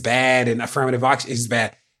is bad and affirmative action is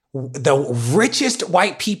bad. The richest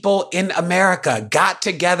white people in America got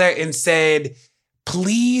together and said,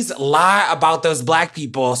 please lie about those Black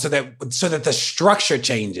people so that the structure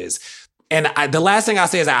changes. And the last thing I'll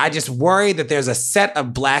say is I just worry that there's a set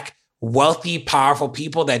of Black, wealthy, powerful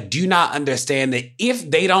people that do not understand that if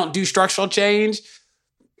they don't do structural change,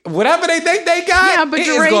 whatever they think they got, yeah, but it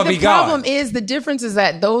is going to be the problem gone. is the difference is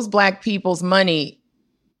that those Black people's money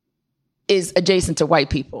is adjacent to white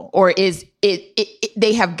people, or is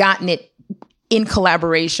they have gotten it in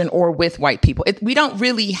collaboration or with white people. We don't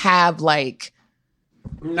really have like.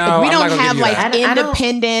 No, we don't have like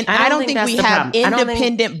independent. I don't think we have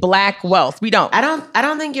independent Black wealth. We don't. I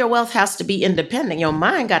don't think your wealth has to be independent. Your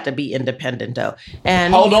mind got to be independent though.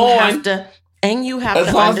 And hold on. You have as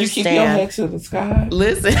to long understand. As you keep your head to the sky.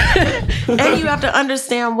 Listen, and you have to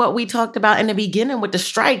understand what we talked about in the beginning with the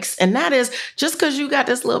strikes, and that is just because you got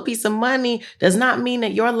this little piece of money does not mean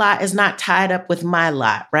that your lot is not tied up with my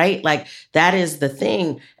lot, right? Like that is the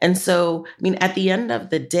thing. And so, I mean, at the end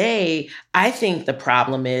of the day, I think the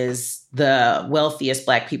problem is the wealthiest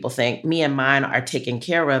Black people think me and mine are taken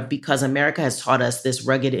care of because America has taught us this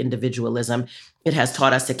rugged individualism. It has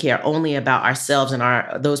taught us to care only about ourselves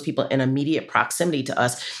and those people in immediate proximity to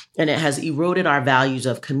us. And it has eroded our values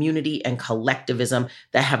of community and collectivism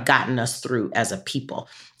that have gotten us through as a people.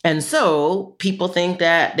 And so people think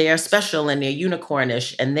that they are special and they're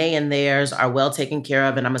unicornish and they and theirs are well taken care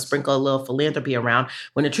of. And I'm going to sprinkle a little philanthropy around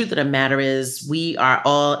when the truth of the matter is we are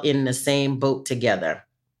all in the same boat together.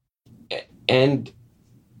 And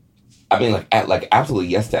I mean, like absolutely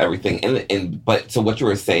yes to everything. And but to what you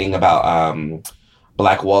were saying about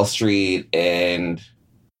Black Wall Street and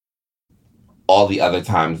all the other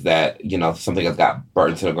times that, you know, something has got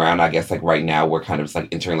burned to the ground, I guess like right now we're kind of just like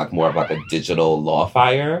entering like more of like a digital law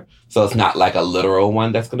fire. So it's not like a literal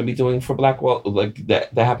one that's going to be doing for Black Wall, like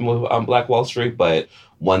that happened with Black Wall Street, but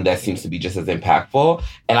one that seems to be just as impactful.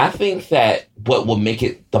 And I think that what will make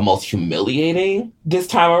it the most humiliating this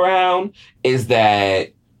time around is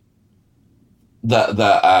that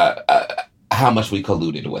the how much we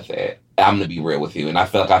colluded with it. I'm going to be real with you. And I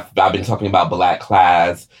feel like I've been talking about Black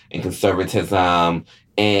class and conservatism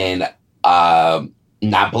and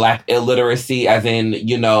not Black illiteracy, as in,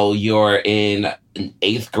 you know, you're in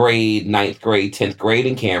 8th grade, 9th grade, 10th grade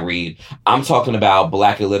and can't read. I'm talking about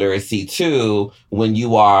Black illiteracy too, when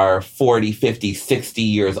you are 40, 50, 60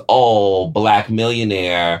 years old, Black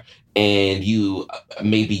millionaire, and you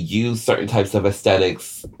maybe use certain types of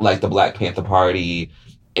aesthetics like the Black Panther Party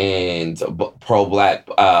and pro-Black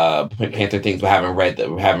Panther things, but haven't read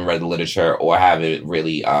the literature or haven't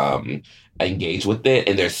really engaged with it.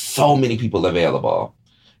 And there's so many people available.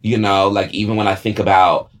 You know, like even when I think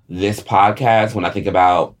about this podcast, when I think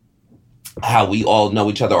about how we all know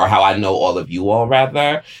each other, or how I know all of you all,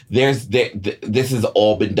 rather, this has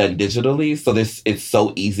all been done digitally. So it's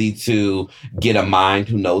so easy to get a mind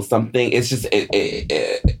who knows something. It's just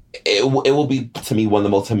it will be, to me, one of the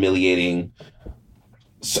most humiliating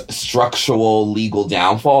structural legal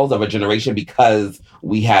downfalls of a generation because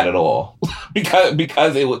we had it all.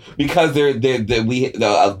 because it was because there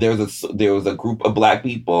was a group of Black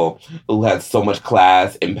people who had so much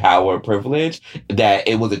class and power and privilege that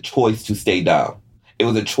it was a choice to stay dumb. It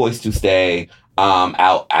was a choice to stay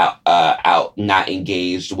out, not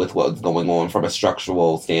engaged with what's going on from a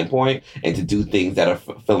structural standpoint, and to do things that are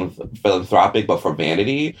philanthropic but for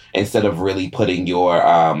vanity, instead of really putting your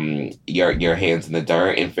hands in the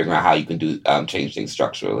dirt and figuring out how you can do change things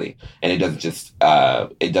structurally. And it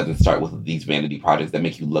doesn't start with these vanity projects that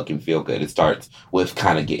make you look and feel good. It starts with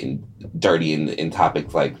kind of getting dirty in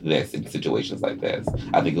topics like this, in situations like this.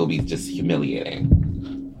 I think it'll be just humiliating.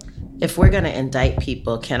 If we're going to indict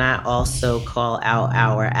people, can I also call out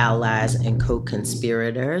our allies and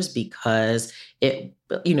co-conspirators? Because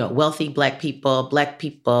wealthy Black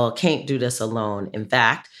people can't do this alone. In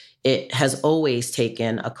fact, it has always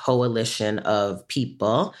taken a coalition of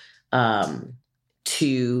people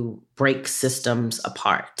to break systems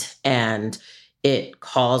apart. And it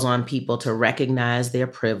calls on people to recognize their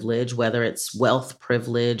privilege, whether it's wealth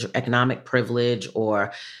privilege, or economic privilege,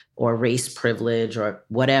 or race privilege, or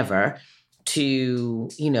whatever, to,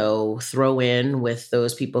 throw in with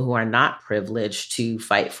those people who are not privileged to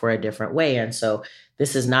fight for a different way. And so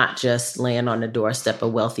this is not just laying on the doorstep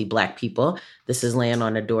of wealthy Black people. This is laying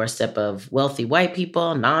on the doorstep of wealthy white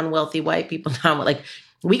people, non-wealthy white people.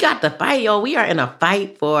 We got to fight, y'all. We are in a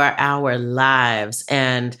fight for our lives.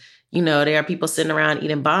 And, there are people sitting around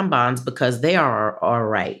eating bonbons because they are all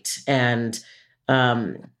right. And,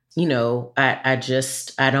 I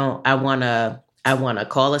want to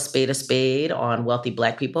call a spade on wealthy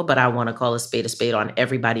Black people, but I want to call a spade on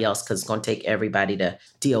everybody else, because it's going to take everybody to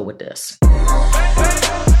deal with this.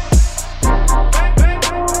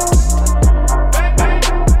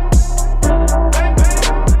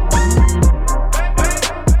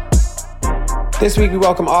 This week, we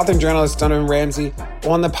welcome author and journalist Donovan Ramsey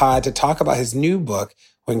on the pod to talk about his new book,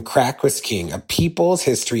 When Crack Was King, A People's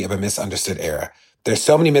History of a Misunderstood Era. There's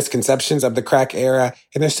so many misconceptions of the crack era,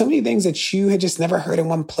 and there's so many things that you had just never heard in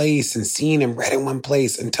one place and seen and read in one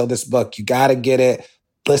place until this book. You got to get it.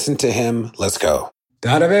 Listen to him. Let's go.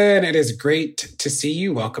 Donovan, it is great to see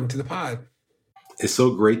you. Welcome to the pod. It's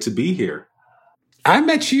so great to be here. I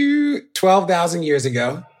met you 12,000 years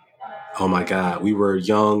ago. Oh my God. We were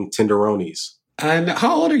young tenderonis. And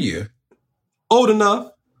how old are you? Old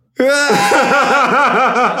enough.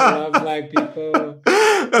 I love Black people.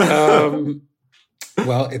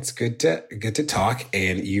 Well, it's good to talk.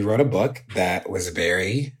 And you wrote a book that was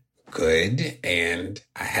very good, and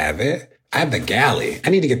I have it. I have the galley. I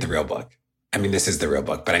need to get the real book. I mean, this is the real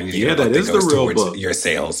book, but I need to get a book that goes towards your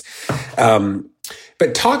sales. But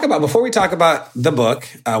before we talk about the book,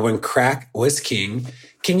 When Crack Was King,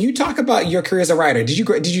 can you talk about your career as a writer? Did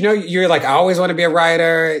you know you're like, I always want to be a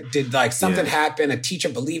writer? Did something happen? A teacher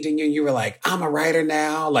believed in you and you were like, I'm a writer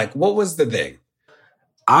now? Like, what was the thing?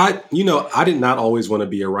 I did not always want to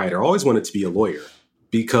be a writer. I always wanted to be a lawyer,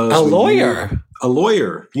 because a lawyer.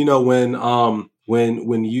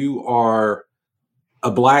 When you are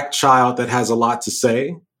a Black child that has a lot to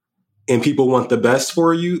say and people want the best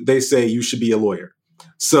for you, they say you should be a lawyer.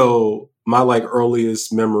 So my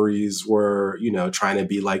earliest memories were, trying to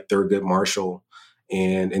be like Thurgood Marshall.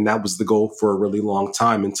 And that was the goal for a really long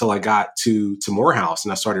time, until I got to Morehouse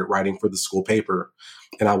and I started writing for the school paper.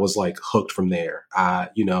 And I was hooked from there. I,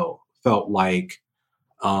 felt like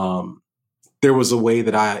there was a way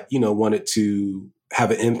that I, wanted to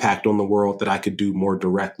have an impact on the world that I could do more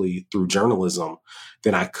directly through journalism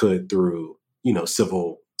than I could through,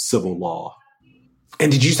 civil law.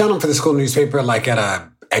 And did you sign up for the school newspaper at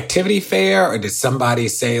a activity fair, or did somebody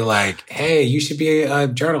say hey, you should be a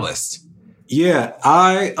journalist? Yeah,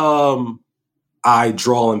 I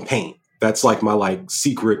draw and paint. That's my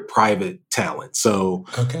secret private talent. So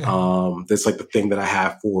okay. That's the thing that I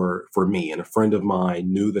have for me. And a friend of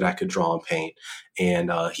mine knew that I could draw and paint,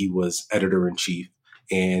 and he was editor-in-chief,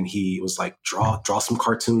 and he was draw some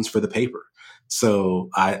cartoons for the paper.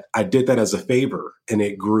 So I did that as a favor, and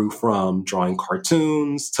it grew from drawing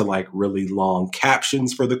cartoons to really long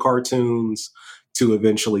captions for the cartoons to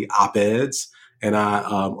eventually op-eds. And I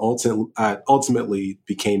ultimately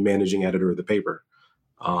became managing editor of the paper.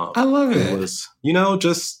 I love it. It was,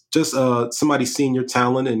 just somebody seeing your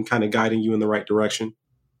talent and kind of guiding you in the right direction.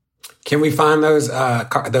 Can we find those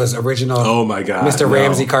original oh my God, Mr.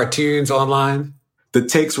 Ramsey cartoons online? The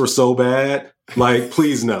takes were so bad.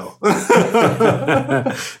 Please no.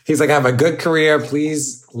 He's I have a good career.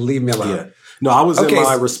 Please leave me alone. Yeah. No, I was in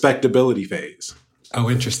my respectability phase. Oh,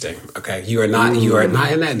 interesting. Okay. You are not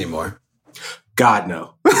in that anymore. God,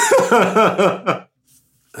 no.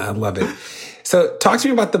 I love it. So talk to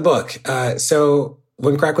me about the book. So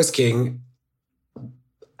when Crack was King,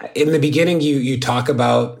 in the beginning, you talk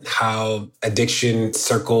about how addiction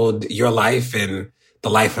circled your life and the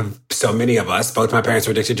life of so many of us. Both my parents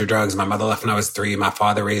were addicted to drugs. My mother left when I was 3. My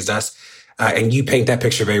father raised us. And you paint that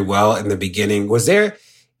picture very well in the beginning. Was there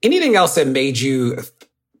anything else that made you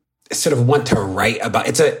sort of want to write about?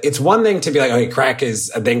 It's one thing to be like, okay, crack is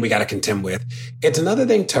a thing we got to contend with. It's another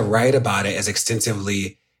thing to write about it as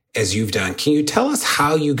extensively as you've done. Can you tell us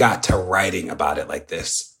how you got to writing about it like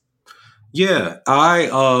this? Yeah, I,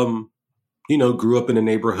 grew up in a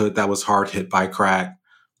neighborhood that was hard hit by crack,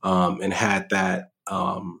 and had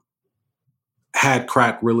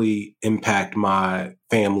crack really impact my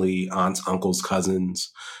family, aunts, uncles,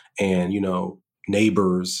 cousins, and,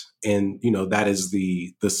 neighbors. And, that is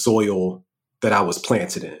the soil that I was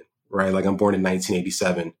planted in, right? Like I'm born in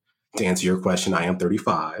 1987. To answer your question, I am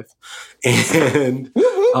 35. And, and,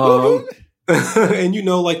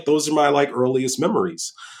 like those are my like earliest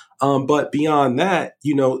memories. But beyond that,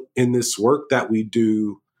 in this work that we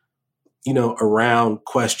do, around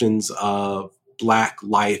questions of Black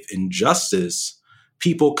life and justice,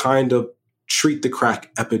 people kind of treat the crack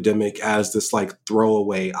epidemic as this like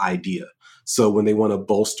throwaway idea. So when they want to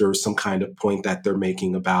bolster some kind of point that they're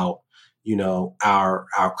making about,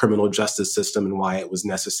 our criminal justice system and why it was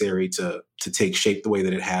necessary to take shape the way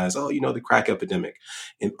that it has, the crack epidemic,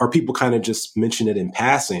 or people kind of just mention it in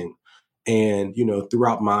passing. And,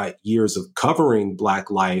 throughout my years of covering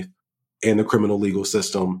Black life and the criminal legal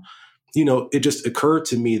system, it just occurred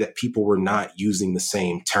to me that people were not using the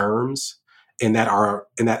same terms, and that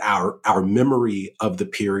our memory of the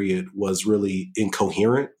period was really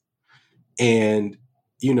incoherent. And,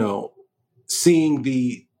 seeing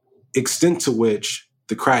the extent to which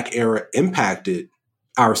the crack era impacted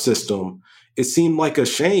our system, it seemed like a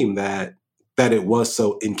shame that it was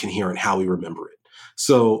so incoherent how we remember it.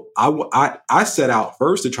 So I set out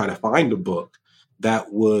first to try to find a book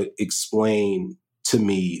that would explain to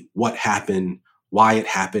me what happened, why it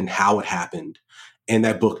happened, how it happened. And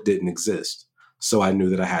that book didn't exist. So I knew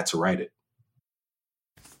that I had to write it.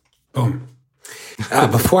 Boom.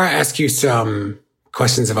 Before I ask you some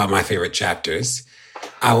questions about my favorite chapters,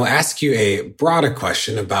 I will ask you a broader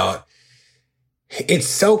question about, it's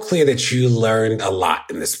so clear that you learned a lot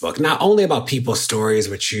in this book, not only about people's stories,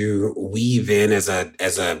 which you weave in as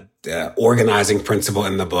a organizing principle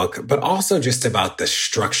in the book, but also just about the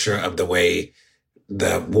structure of the way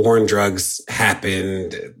the war on drugs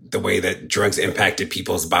happened, the way that drugs impacted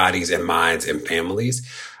people's bodies and minds and families.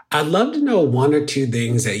 I'd love to know one or two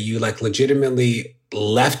things that you like legitimately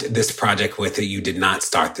left this project with that you did not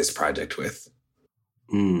start this project with.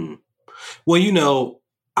 Well,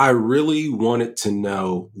 I really wanted to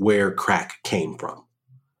know where crack came from.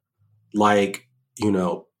 Like,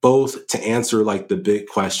 both to answer like the big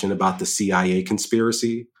question about the CIA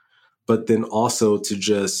conspiracy, but then also to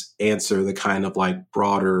just answer the kind of like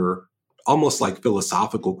broader, almost like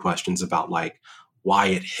philosophical questions about like why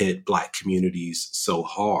it hit Black communities so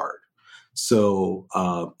hard. So,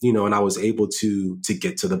 and I was able to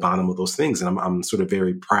get to the bottom of those things. And I'm sort of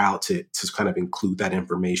very proud to kind of include that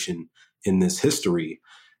information in this history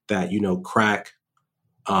that, crack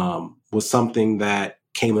was something that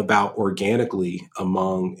came about organically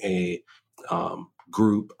among a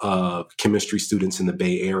group of chemistry students in the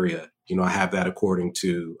Bay Area. I have that according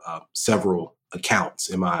to several accounts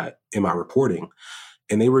in my reporting.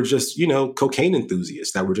 And they were just, cocaine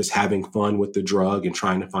enthusiasts that were just having fun with the drug and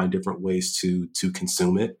trying to find different ways to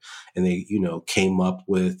consume it. And they, came up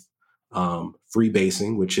with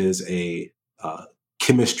freebasing, which is a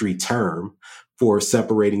chemistry term for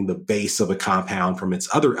separating the base of a compound from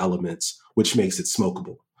its other elements, which makes it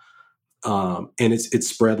smokable. And it's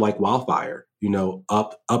spread like wildfire,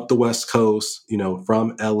 up the West Coast,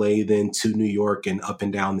 from LA, then to New York and up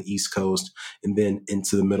and down the East Coast, and then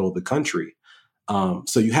into the middle of the country.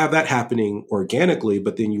 So you have that happening organically,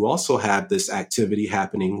 but then you also have this activity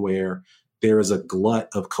happening where there is a glut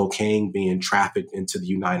of cocaine being trafficked into the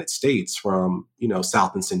United States from,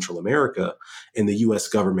 South and Central America, and the U.S.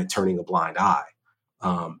 government turning a blind eye,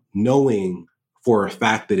 knowing for a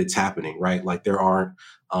fact that it's happening, right? Like there aren't,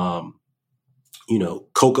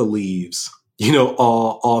 coca leaves,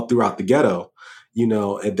 all throughout the ghetto, and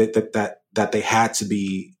that they had to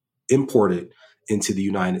be imported into the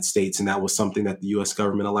United States. And that was something that the U.S.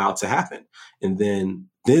 government allowed to happen, and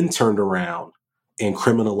then turned around and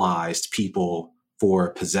criminalized people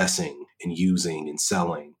for possessing and using and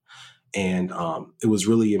selling. And it was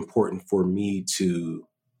really important for me to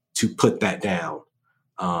put that down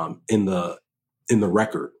in the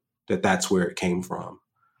record, that's where it came from.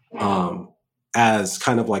 as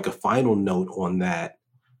kind of like a final note on that,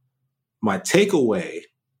 my takeaway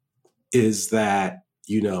is that,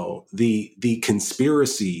 the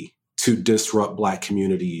conspiracy to disrupt Black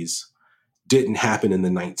communities didn't happen in the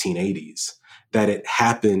 1980s, that it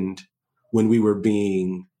happened when we were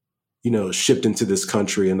being, shipped into this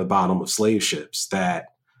country in the bottom of slave ships, that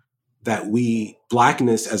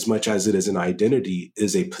Blackness, as much as it is an identity,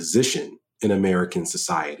 is a position in American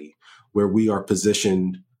society where we are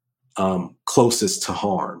positioned closest to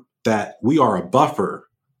harm, that we are a buffer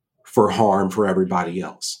for harm for everybody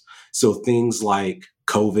else. So things like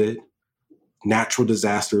COVID, natural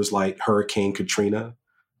disasters like Hurricane Katrina,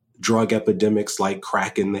 drug epidemics like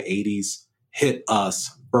crack in the 80s hit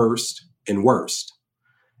us first and worst.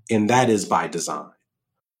 And that is by design.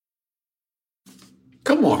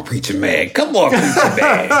 Come on, preacher man. Come on, preacher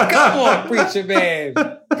man. Come on, preacher man.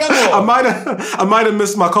 Come on. I might have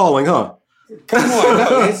missed my calling, huh? Come on.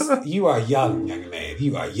 No, you are young man.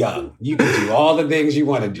 You are young. You can do all the things you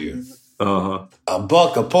want to do. Uh-huh. A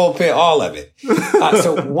book, a pulpit, all of it.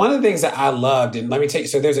 So one of the things that I loved, and let me tell you,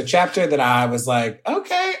 so there's a chapter that I was like,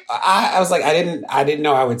 okay. I was like, I didn't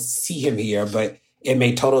know I would see him here, but it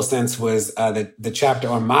made total sense, was the chapter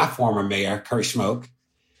on my former mayor, Kurt Schmoke,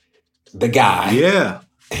 the guy. Yeah.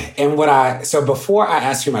 And so before I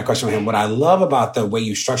ask you my question with him, what I love about the way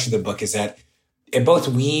you structure the book is that it both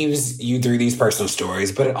weaves you through these personal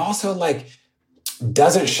stories, but it also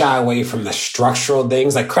doesn't shy away from the structural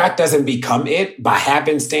things. Like crack doesn't become it by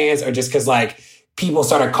happenstance or just because people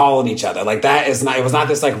started calling each other. It was not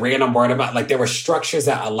this random word about, there were structures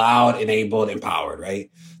that allowed, enabled, empowered,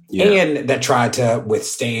 right? Yeah. And that tried to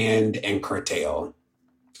withstand and curtail.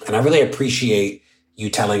 And I really appreciate you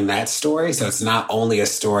telling that story. So it's not only a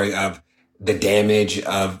story of the damage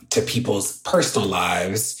to people's personal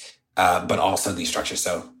lives, but also these structures.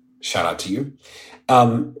 So shout out to you.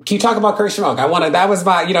 Can you talk about Kurt Schmoke? That was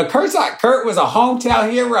my, Kurt was a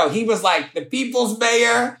hometown hero. He was the people's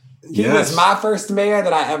mayor. He was my first mayor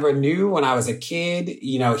that I ever knew when I was a kid.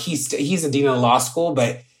 He's a dean of the law school,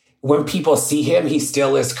 but when people see him, he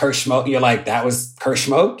still is Kurt Schmoke. You're like, that was Kurt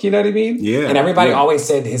Schmoke, you know what I mean? Yeah. And everybody always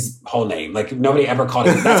said his whole name. Nobody ever called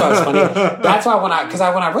him. That's why it was funny. That's why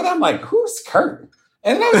when I read it, I'm like, who's Kurt?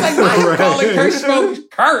 And then I was like, why are you calling Kurt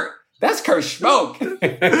Schmoke Kurt? That's Kurt Schmoke.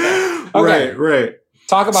 Okay. Right.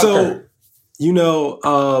 Talk about Kurt.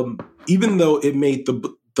 Even though it made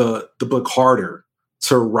the book harder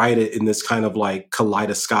to write it in this kind of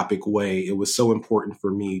kaleidoscopic way, it was so important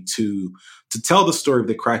for me to tell the story of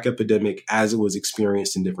the crack epidemic as it was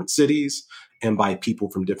experienced in different cities and by people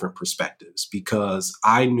from different perspectives, because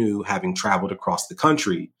I knew, having traveled across the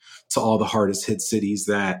country to all the hardest hit cities,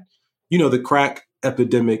 that, the crack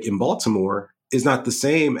epidemic in Baltimore is not the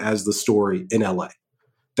same as the story in LA.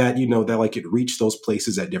 That, it reached those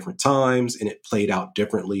places at different times and it played out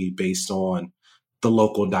differently based on the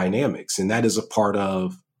local dynamics. And that is a part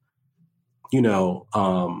of,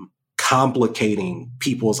 complicating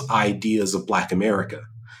people's ideas of Black America,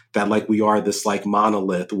 that we are this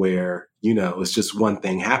monolith where, it's just one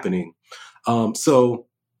thing happening. So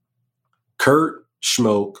Kurt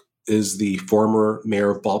Schmoke is the former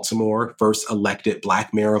mayor of Baltimore, first elected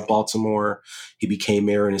Black mayor of Baltimore. He became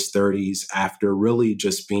mayor in his 30s after really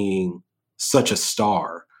just being such a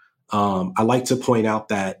star. I like to point out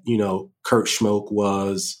that, Kurt Schmoke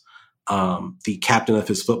was the captain of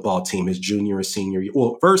his football team, his junior and senior year.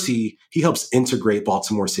 Well, first he helps integrate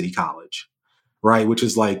Baltimore City College, right? Which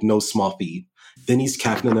is no small feat. Then he's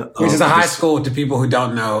captain of... Which is a high school, to people who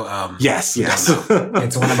don't know. Yes. Don't know.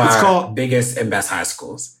 It's one of our biggest and best high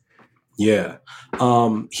schools. Yeah.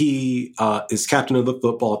 He is captain of the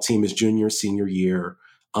football team his junior, senior year,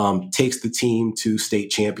 takes the team to state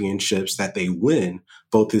championships that they win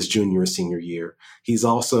both his junior and senior year. He's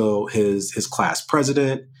also his class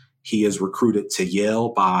president. He is recruited to Yale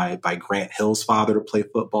by Grant Hill's father to play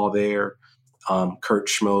football there. Kurt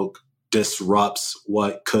Schmoke disrupts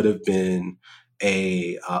what could have been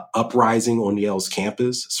a uprising on Yale's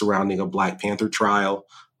campus surrounding a Black Panther trial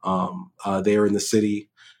there in the city.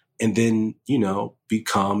 And then,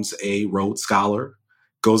 becomes a Rhodes Scholar,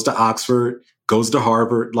 goes to Oxford, goes to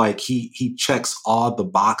Harvard. He checks all the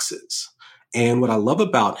boxes. And what I love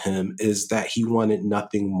about him is that he wanted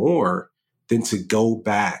nothing more than to go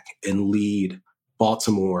back and lead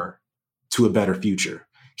Baltimore to a better future.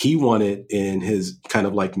 He wanted, in his kind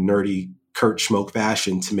of nerdy Kurt Schmoke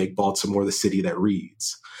fashion, to make Baltimore the city that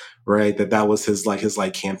reads. Right. That was his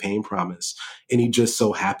campaign promise. And he just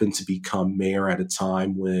so happened to become mayor at a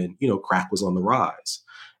time when, crack was on the rise.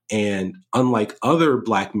 And unlike other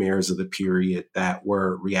Black mayors of the period that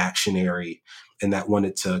were reactionary and that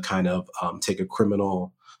wanted to kind of take a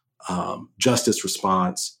criminal justice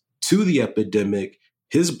response to the epidemic,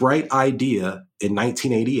 his bright idea in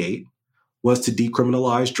 1988 was to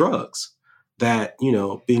decriminalize drugs. That,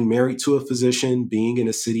 being married to a physician, being in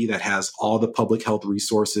a city that has all the public health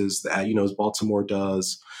resources that, as Baltimore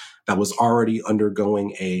does, that was already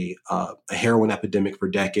undergoing a heroin epidemic for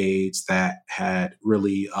decades, that had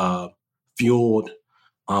really fueled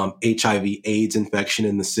HIV/AIDS infection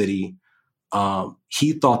in the city.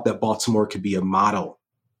 He thought that Baltimore could be a model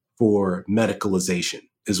for medicalization,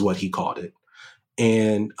 is what he called it.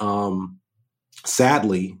 And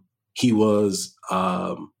sadly, he was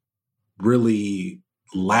really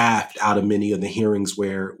laughed out of many of the hearings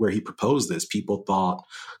where he proposed this. People thought,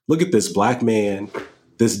 look at this Black man,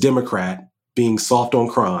 this Democrat, being soft on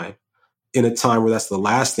crime in a time where that's the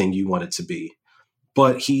last thing you want it to be.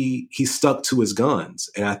 But he stuck to his guns.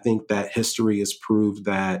 And I think that history has proved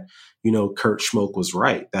that, Kurt Schmoke was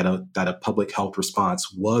right, that a public health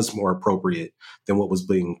response was more appropriate than what was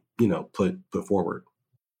being, put forward.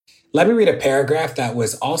 Let me read a paragraph that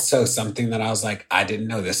was also something that I was like, I didn't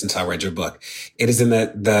know this until I read your book. It is in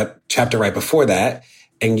the chapter right before that.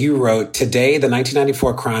 And you wrote, today, the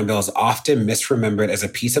 1994 crime bill is often misremembered as a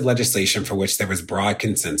piece of legislation for which there was broad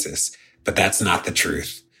consensus. But that's not the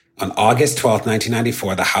truth. On August 12th,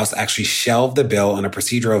 1994, the House actually shelved the bill on a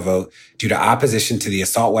procedural vote due to opposition to the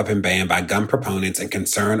assault weapon ban by gun proponents and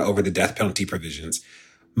concern over the death penalty provisions.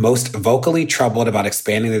 Most vocally troubled about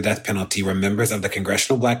expanding the death penalty were members of the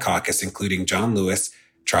Congressional Black Caucus, including John Lewis,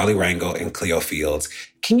 Charlie Rangel, and Cleo Fields.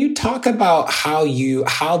 Can you talk about how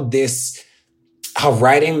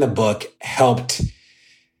writing the book helped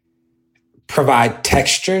provide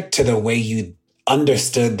texture to the way you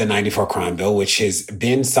understood the 94 crime bill, which has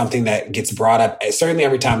been something that gets brought up certainly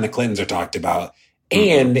every time the Clintons are talked about,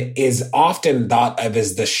 and is often thought of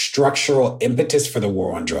as the structural impetus for the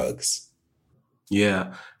war on drugs?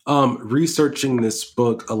 Yeah. Researching this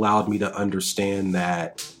book allowed me to understand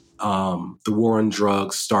that the war on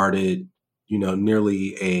drugs started,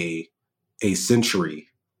 nearly a century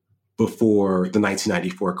before the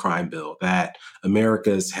 1994 crime bill, that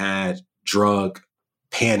America's had drug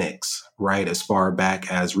panics, right, as far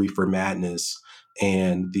back as Reefer Madness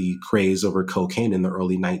and the craze over cocaine in the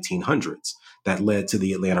early 1900s that led to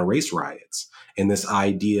the Atlanta race riots. And this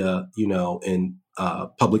idea, in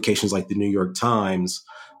publications like the New York Times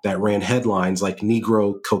that ran headlines like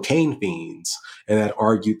Negro cocaine fiends, and that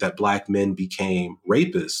argued that Black men became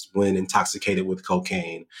rapists when intoxicated with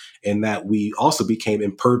cocaine, and that we also became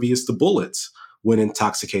impervious to bullets when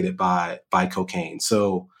intoxicated by cocaine.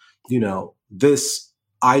 So, this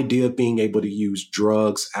idea of being able to use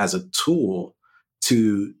drugs as a tool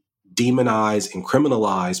to demonize and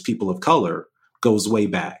criminalize people of color goes way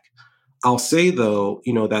back. I'll say, though,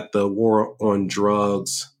 that the war on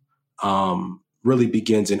drugs really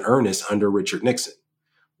begins in earnest under Richard Nixon,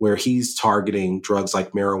 where he's targeting drugs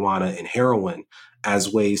like marijuana and heroin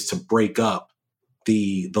as ways to break up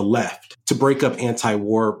the left, to break up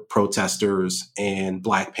anti-war protesters and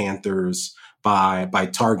Black Panthers by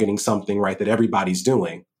targeting something, right, that everybody's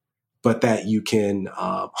doing, but that you can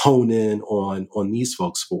hone in on these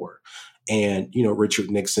folks for. And,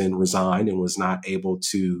 Richard Nixon resigned and was not able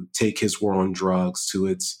to take his war on drugs to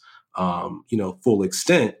its, full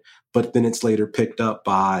extent. But then it's later picked up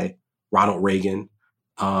by Ronald Reagan,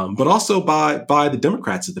 but also by the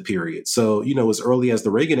Democrats of the period. So, as early as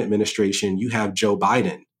the Reagan administration, you have Joe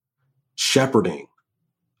Biden shepherding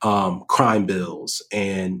crime bills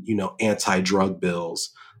and, anti-drug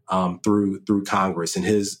bills through Congress. And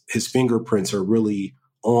his fingerprints are really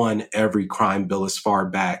on every crime bill as far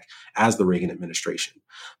back as the Reagan administration.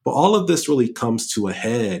 But all of this really comes to a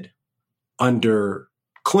head under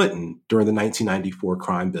Clinton during the 1994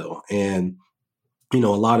 crime bill. And, a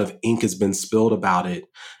lot of ink has been spilled about it.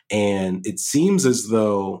 And it seems as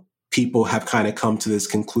though people have kind of come to this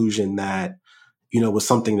conclusion that, was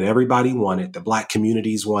something that everybody wanted, that Black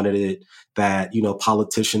communities wanted it, that,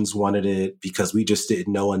 politicians wanted it because we just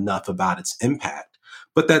didn't know enough about its impact.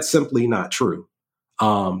 But that's simply not true.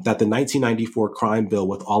 That the 1994 crime bill,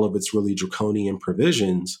 with all of its really draconian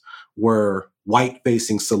provisions, were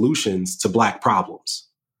white-facing solutions to Black problems.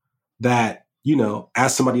 That,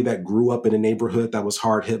 as somebody that grew up in a neighborhood that was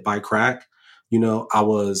hard hit by crack, I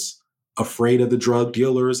was afraid of the drug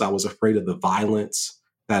dealers. I was afraid of the violence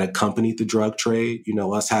that accompanied the drug trade,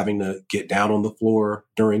 us having to get down on the floor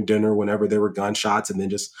during dinner whenever there were gunshots and then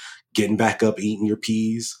just getting back up, eating your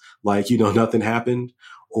peas like, nothing happened.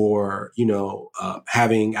 Or,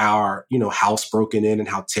 having our, house broken in and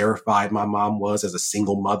how terrified my mom was as a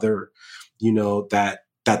single mother,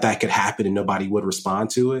 that could happen and nobody would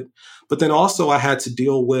respond to it. But then also I had to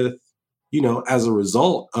deal with, as a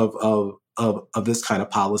result of this kind of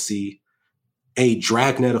policy, a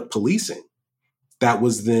dragnet of policing that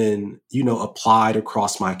was then, applied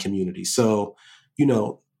across my community. So,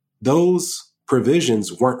 those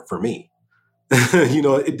provisions weren't for me.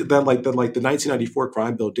 The 1994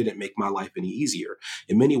 crime bill didn't make my life any easier.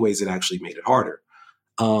 In many ways, it actually made it harder.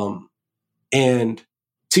 And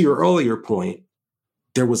to your earlier point,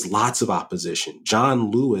 there was lots of opposition.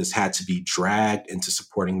 John Lewis had to be dragged into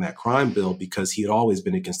supporting that crime bill because he had always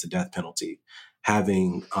been against the death penalty,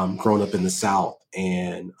 having grown up in the South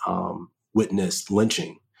and witnessed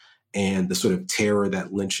lynching and the sort of terror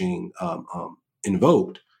that lynching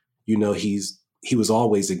invoked. He was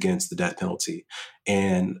always against the death penalty.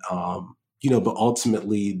 And, but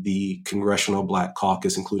ultimately the Congressional Black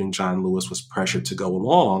Caucus, including John Lewis, was pressured to go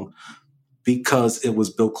along because it was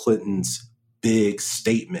Bill Clinton's big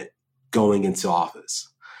statement going into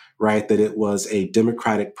office, right? That it was a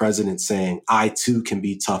Democratic president saying, I too can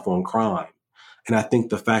be tough on crime. And I think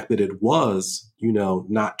the fact that it was,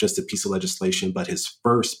 not just a piece of legislation, but his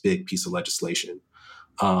first big piece of legislation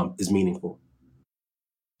is meaningful.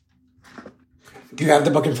 Do you have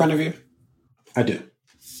the book in front of you? I do.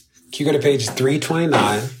 Can you go to page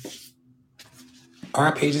 329? Are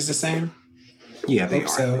our pages the same? Yeah, they are,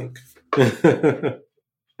 so. I think.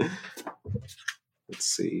 Let's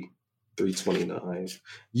see. 329.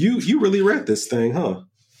 You really read this thing, huh?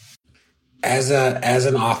 As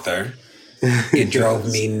an author, it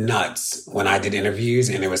drove me nuts when I did interviews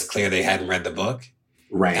and it was clear they hadn't read the book.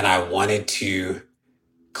 Right. And I wanted to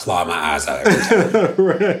claw my eyes out every time.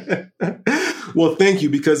 Right. Well, thank you,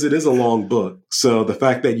 because it is a long book. So the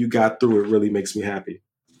fact that you got through it really makes me happy.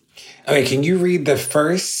 Okay, can you read the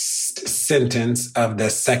first sentence of the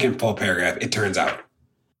second full paragraph? It turns out.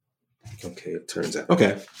 Okay, it turns out.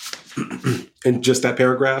 Okay. And just that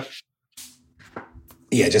paragraph?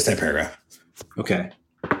 Yeah, just that paragraph. Okay.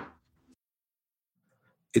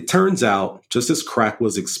 It turns out, just as crack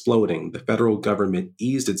was exploding, the federal government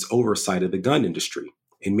eased its oversight of the gun industry,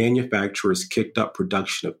 and manufacturers kicked up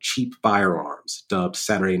production of cheap firearms, dubbed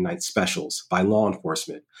Saturday night specials, by law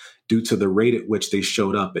enforcement, due to the rate at which they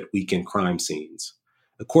showed up at weekend crime scenes.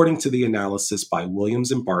 According to the analysis by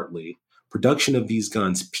Williams and Bartley, production of these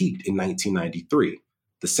guns peaked in 1993,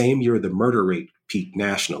 the same year the murder rate peaked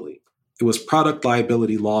nationally. It was product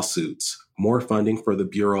liability lawsuits, more funding for the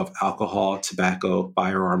Bureau of Alcohol, Tobacco,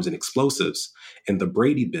 Firearms, and Explosives, and the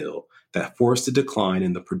Brady Bill that forced a decline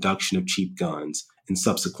in the production of cheap guns and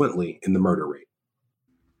subsequently in the murder rate.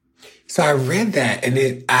 So I read that, and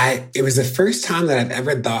it was the first time that I'd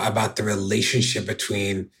ever thought about the relationship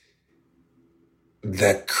between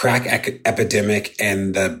the crack epidemic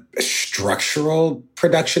and the structural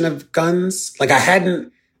production of guns.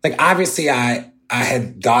 Obviously I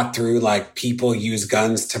had thought through, people use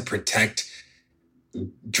guns to protect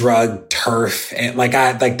drug turf, and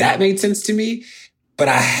that made sense to me, but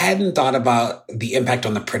I hadn't thought about the impact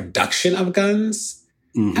on the production of guns.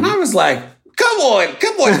 Mm-hmm. And I was like, come on,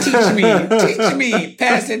 teach me,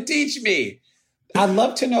 Pastor, teach me. I'd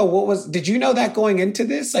love to know did you know that going into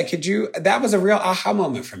this? That was a real aha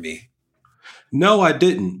moment for me. No, I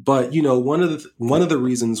didn't. But, one of the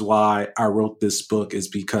reasons why I wrote this book is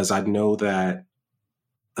because I know that,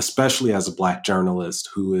 especially as a Black journalist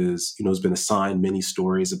who is, has been assigned many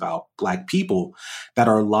stories about Black people, that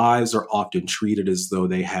our lives are often treated as though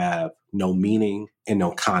they have no meaning and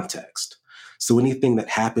no context. So anything that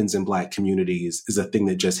happens in Black communities is a thing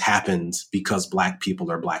that just happens because Black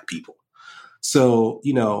people are Black people. So,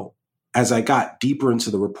 as I got deeper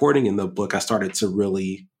into the reporting in the book, I started to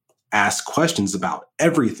really ask questions about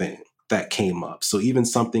everything that came up. So even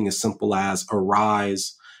something as simple as a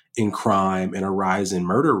rise in crime and a rise in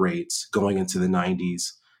murder rates going into the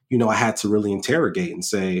 90s, I had to really interrogate and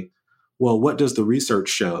say, well, what does the research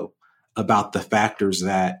show about the factors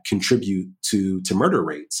that contribute to murder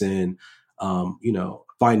rates? And,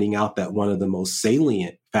 finding out that one of the most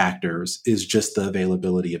salient factors is just the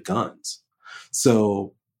availability of guns.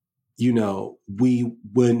 So,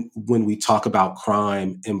 when we talk about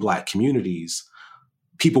crime in Black communities,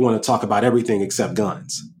 people want to talk about everything except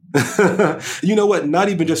guns. You know what? Not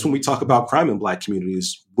even just when we talk about crime in Black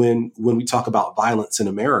communities, when we talk about violence in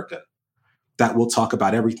America, that we'll talk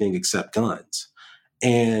about everything except guns.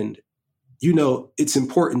 And, it's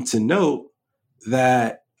important to note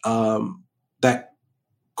that that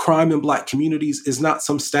crime in Black communities is not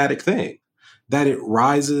some static thing, that it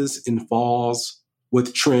rises and falls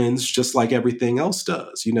with trends just like everything else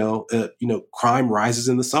does. Crime rises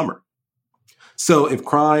in the summer. So if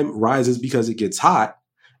crime rises because it gets hot,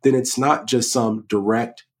 then it's not just some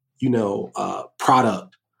direct,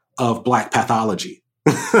 product of Black pathology.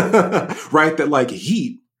 right? That like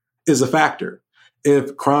heat is a factor.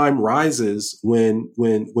 If crime rises when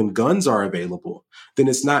guns are available, then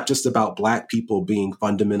it's not just about Black people being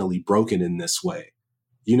fundamentally broken in this way.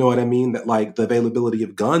 You know what I mean? That like the availability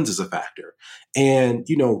of guns is a factor. And,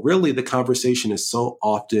 really the conversation is so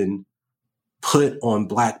often put on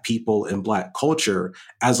Black people and Black culture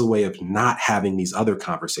as a way of not having these other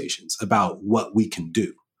conversations about what we can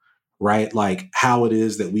do, right? Like how it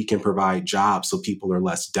is that we can provide jobs so people are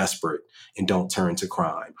less desperate and don't turn to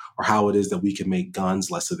crime, or how it is that we can make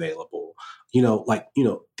guns less available.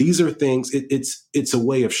 These are things, it's a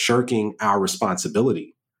way of shirking our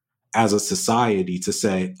responsibility as a society to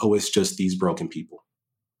say, oh, it's just these broken people.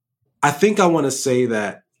 I think I want to say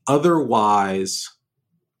that otherwise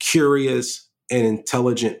curious and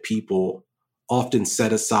intelligent people often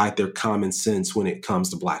set aside their common sense when it comes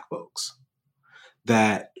to Black folks.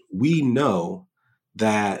 That we know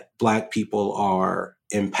that Black people are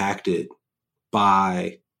impacted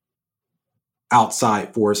by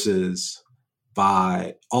outside forces,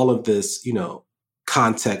 by all of this,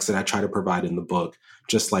 context that I try to provide in the book,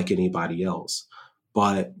 just like anybody else.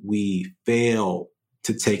 But we fail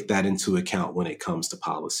to take that into account when it comes to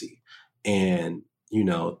policy. And,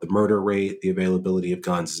 the murder rate, the availability of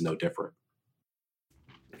guns is no different.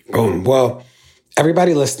 Boom. Well,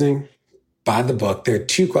 everybody listening, buy the book. There are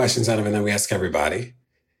 2 questions out of it that we ask everybody.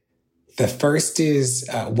 The first is,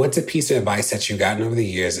 what's a piece of advice that you've gotten over the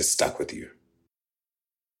years that stuck with you?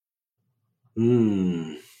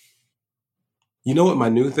 You know what my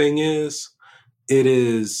new thing is? It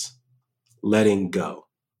is letting go.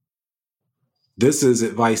 This is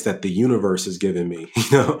advice that the universe has given me.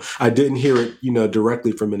 I didn't hear it,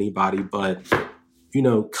 directly from anybody, but,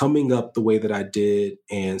 coming up the way that I did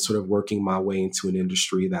and sort of working my way into an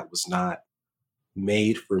industry that was not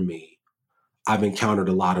made for me, I've encountered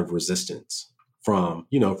a lot of resistance from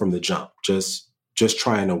the jump, just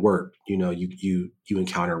trying to work, you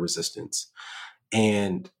encounter resistance.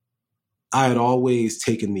 And I had always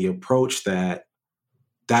taken the approach that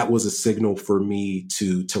was a signal for me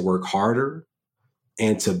to work harder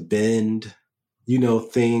and to bend,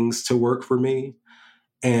 things to work for me.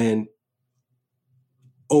 And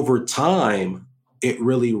over time, it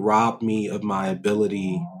really robbed me of my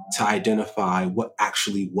ability to identify what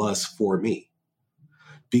actually was for me.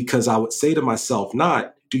 Because I would say to myself,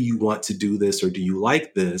 not, do you want to do this or do you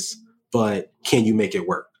like this, but can you make it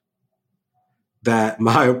work? That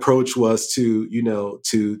my approach was to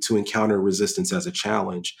encounter resistance as a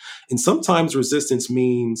challenge. And sometimes resistance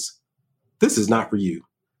means this is not for you.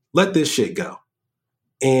 Let this shit go.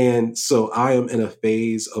 And so I am in a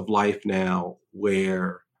phase of life now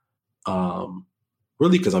where,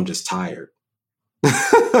 really, because I'm just tired.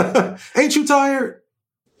 Ain't you tired?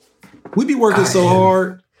 We be working so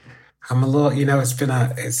hard. I'm a little,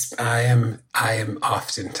 I am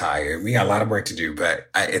often tired. We got a lot of work to do, but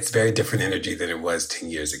it's very different energy than it was 10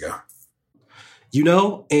 years ago.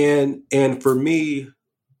 And for me,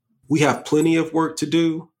 we have plenty of work to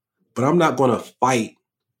do, but I'm not going to fight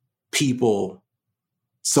people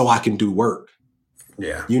so I can do work.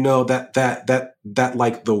 Yeah. That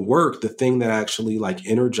like the work, the thing that actually like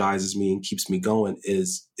energizes me and keeps me going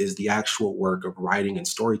is the actual work of writing and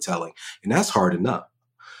storytelling. And that's hard enough.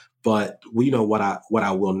 But what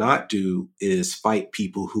I will not do is fight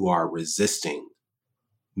people who are resisting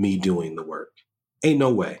me doing the work. Ain't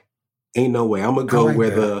no way. I'm gonna go like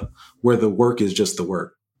where the work is just the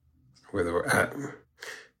work.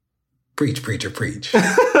 Preach, preacher, preach.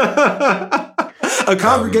 A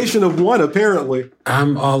congregation of one, apparently.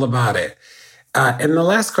 I'm all about it. And the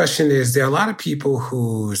last question is, there are a lot of people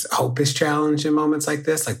whose hope is challenged in moments like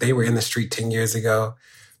this. Like they were in the street 10 years ago.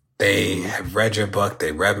 They have read your book.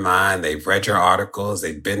 They read mine. They've read your articles.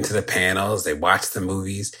 They've been to the panels. They watched the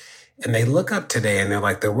movies. And they look up today and they're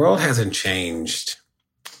like, the world hasn't changed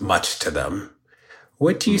much to them.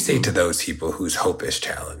 What do you say to those people whose hope is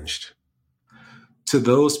challenged? To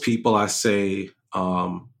those people, I say,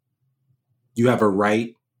 you have a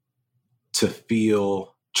right to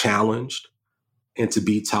feel challenged and to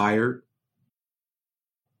be tired.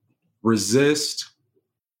 Resist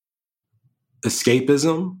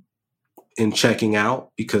escapism and checking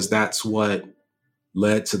out, because that's what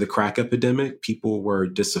led to the crack epidemic. People were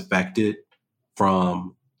disaffected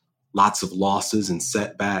from lots of losses and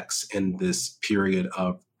setbacks in this period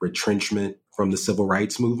of retrenchment from the civil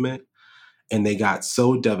rights movement. And they got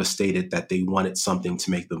so devastated that they wanted something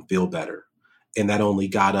to make them feel better. And that only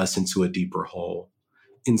got us into a deeper hole.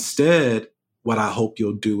 Instead, what I hope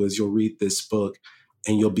you'll do is you'll read this book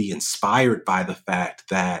and you'll be inspired by the fact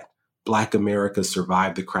that Black America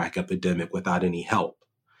survived the crack epidemic without any help.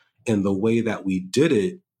 And the way that we did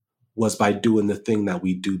it was by doing the thing that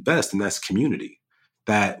we do best, and that's community.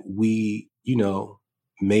 That we,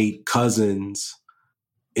 made cousins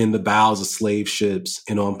in the bows of slave ships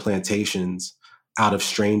and on plantations out of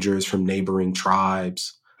strangers from neighboring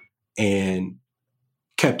tribes and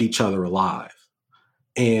kept each other alive.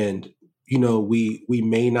 And, we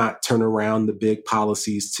may not turn around the big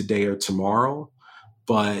policies today or tomorrow,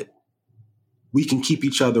 but we can keep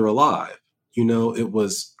each other alive. It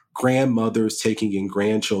was grandmothers taking in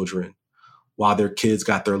grandchildren while their kids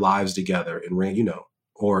got their lives together and ran,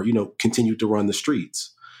 or continued to run the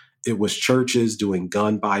streets. It was churches doing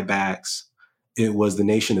gun buybacks. It was the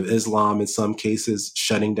Nation of Islam in some cases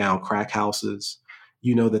shutting down crack houses.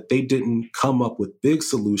 That they didn't come up with big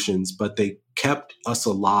solutions, but they kept us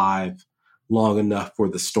alive long enough for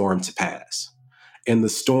the storm to pass. And the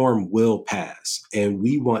storm will pass. And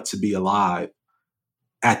we want to be alive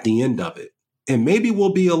at the end of it. And maybe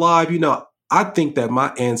we'll be alive. I think that my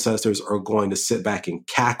ancestors are going to sit back and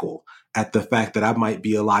cackle at the fact that I might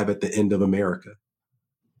be alive at the end of America.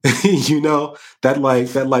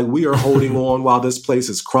 that we are holding on while this place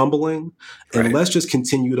is crumbling. And Right. let's just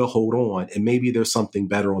continue to hold on. And maybe there's something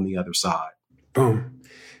better on the other side. Boom.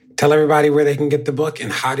 Tell everybody where they can get the book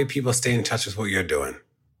and how do people stay in touch with what you're doing?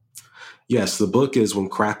 Yes, the book is When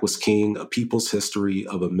Crack Was King, A People's History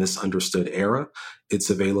of a Misunderstood Era. It's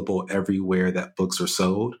available everywhere that books are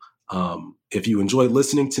sold. If you enjoy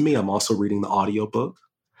listening to me, I'm also reading the audiobook.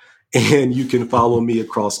 And you can follow me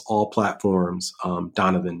across all platforms,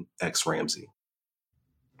 Donovan X Ramsey.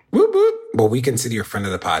 Whoop, whoop. Well, we consider you a friend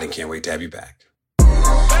of the pod and can't wait to have you back.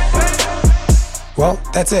 Well,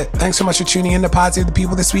 that's it. Thanks so much for tuning in to Pod Save the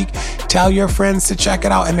People this week. Tell your friends to check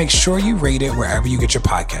it out and make sure you rate it wherever you get your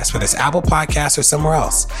podcast, whether it's Apple Podcasts or somewhere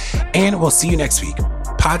else. And we'll see you next week.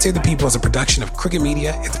 Pod Save the People is a production of Crooked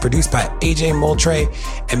Media. It's produced by AJ Moultrie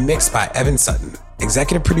and mixed by Evan Sutton.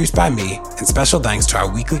 Executive produced by me, and special thanks to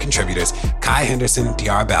our weekly contributors, Kai Henderson,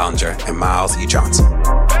 DR Ballinger, and Miles E. Johnson.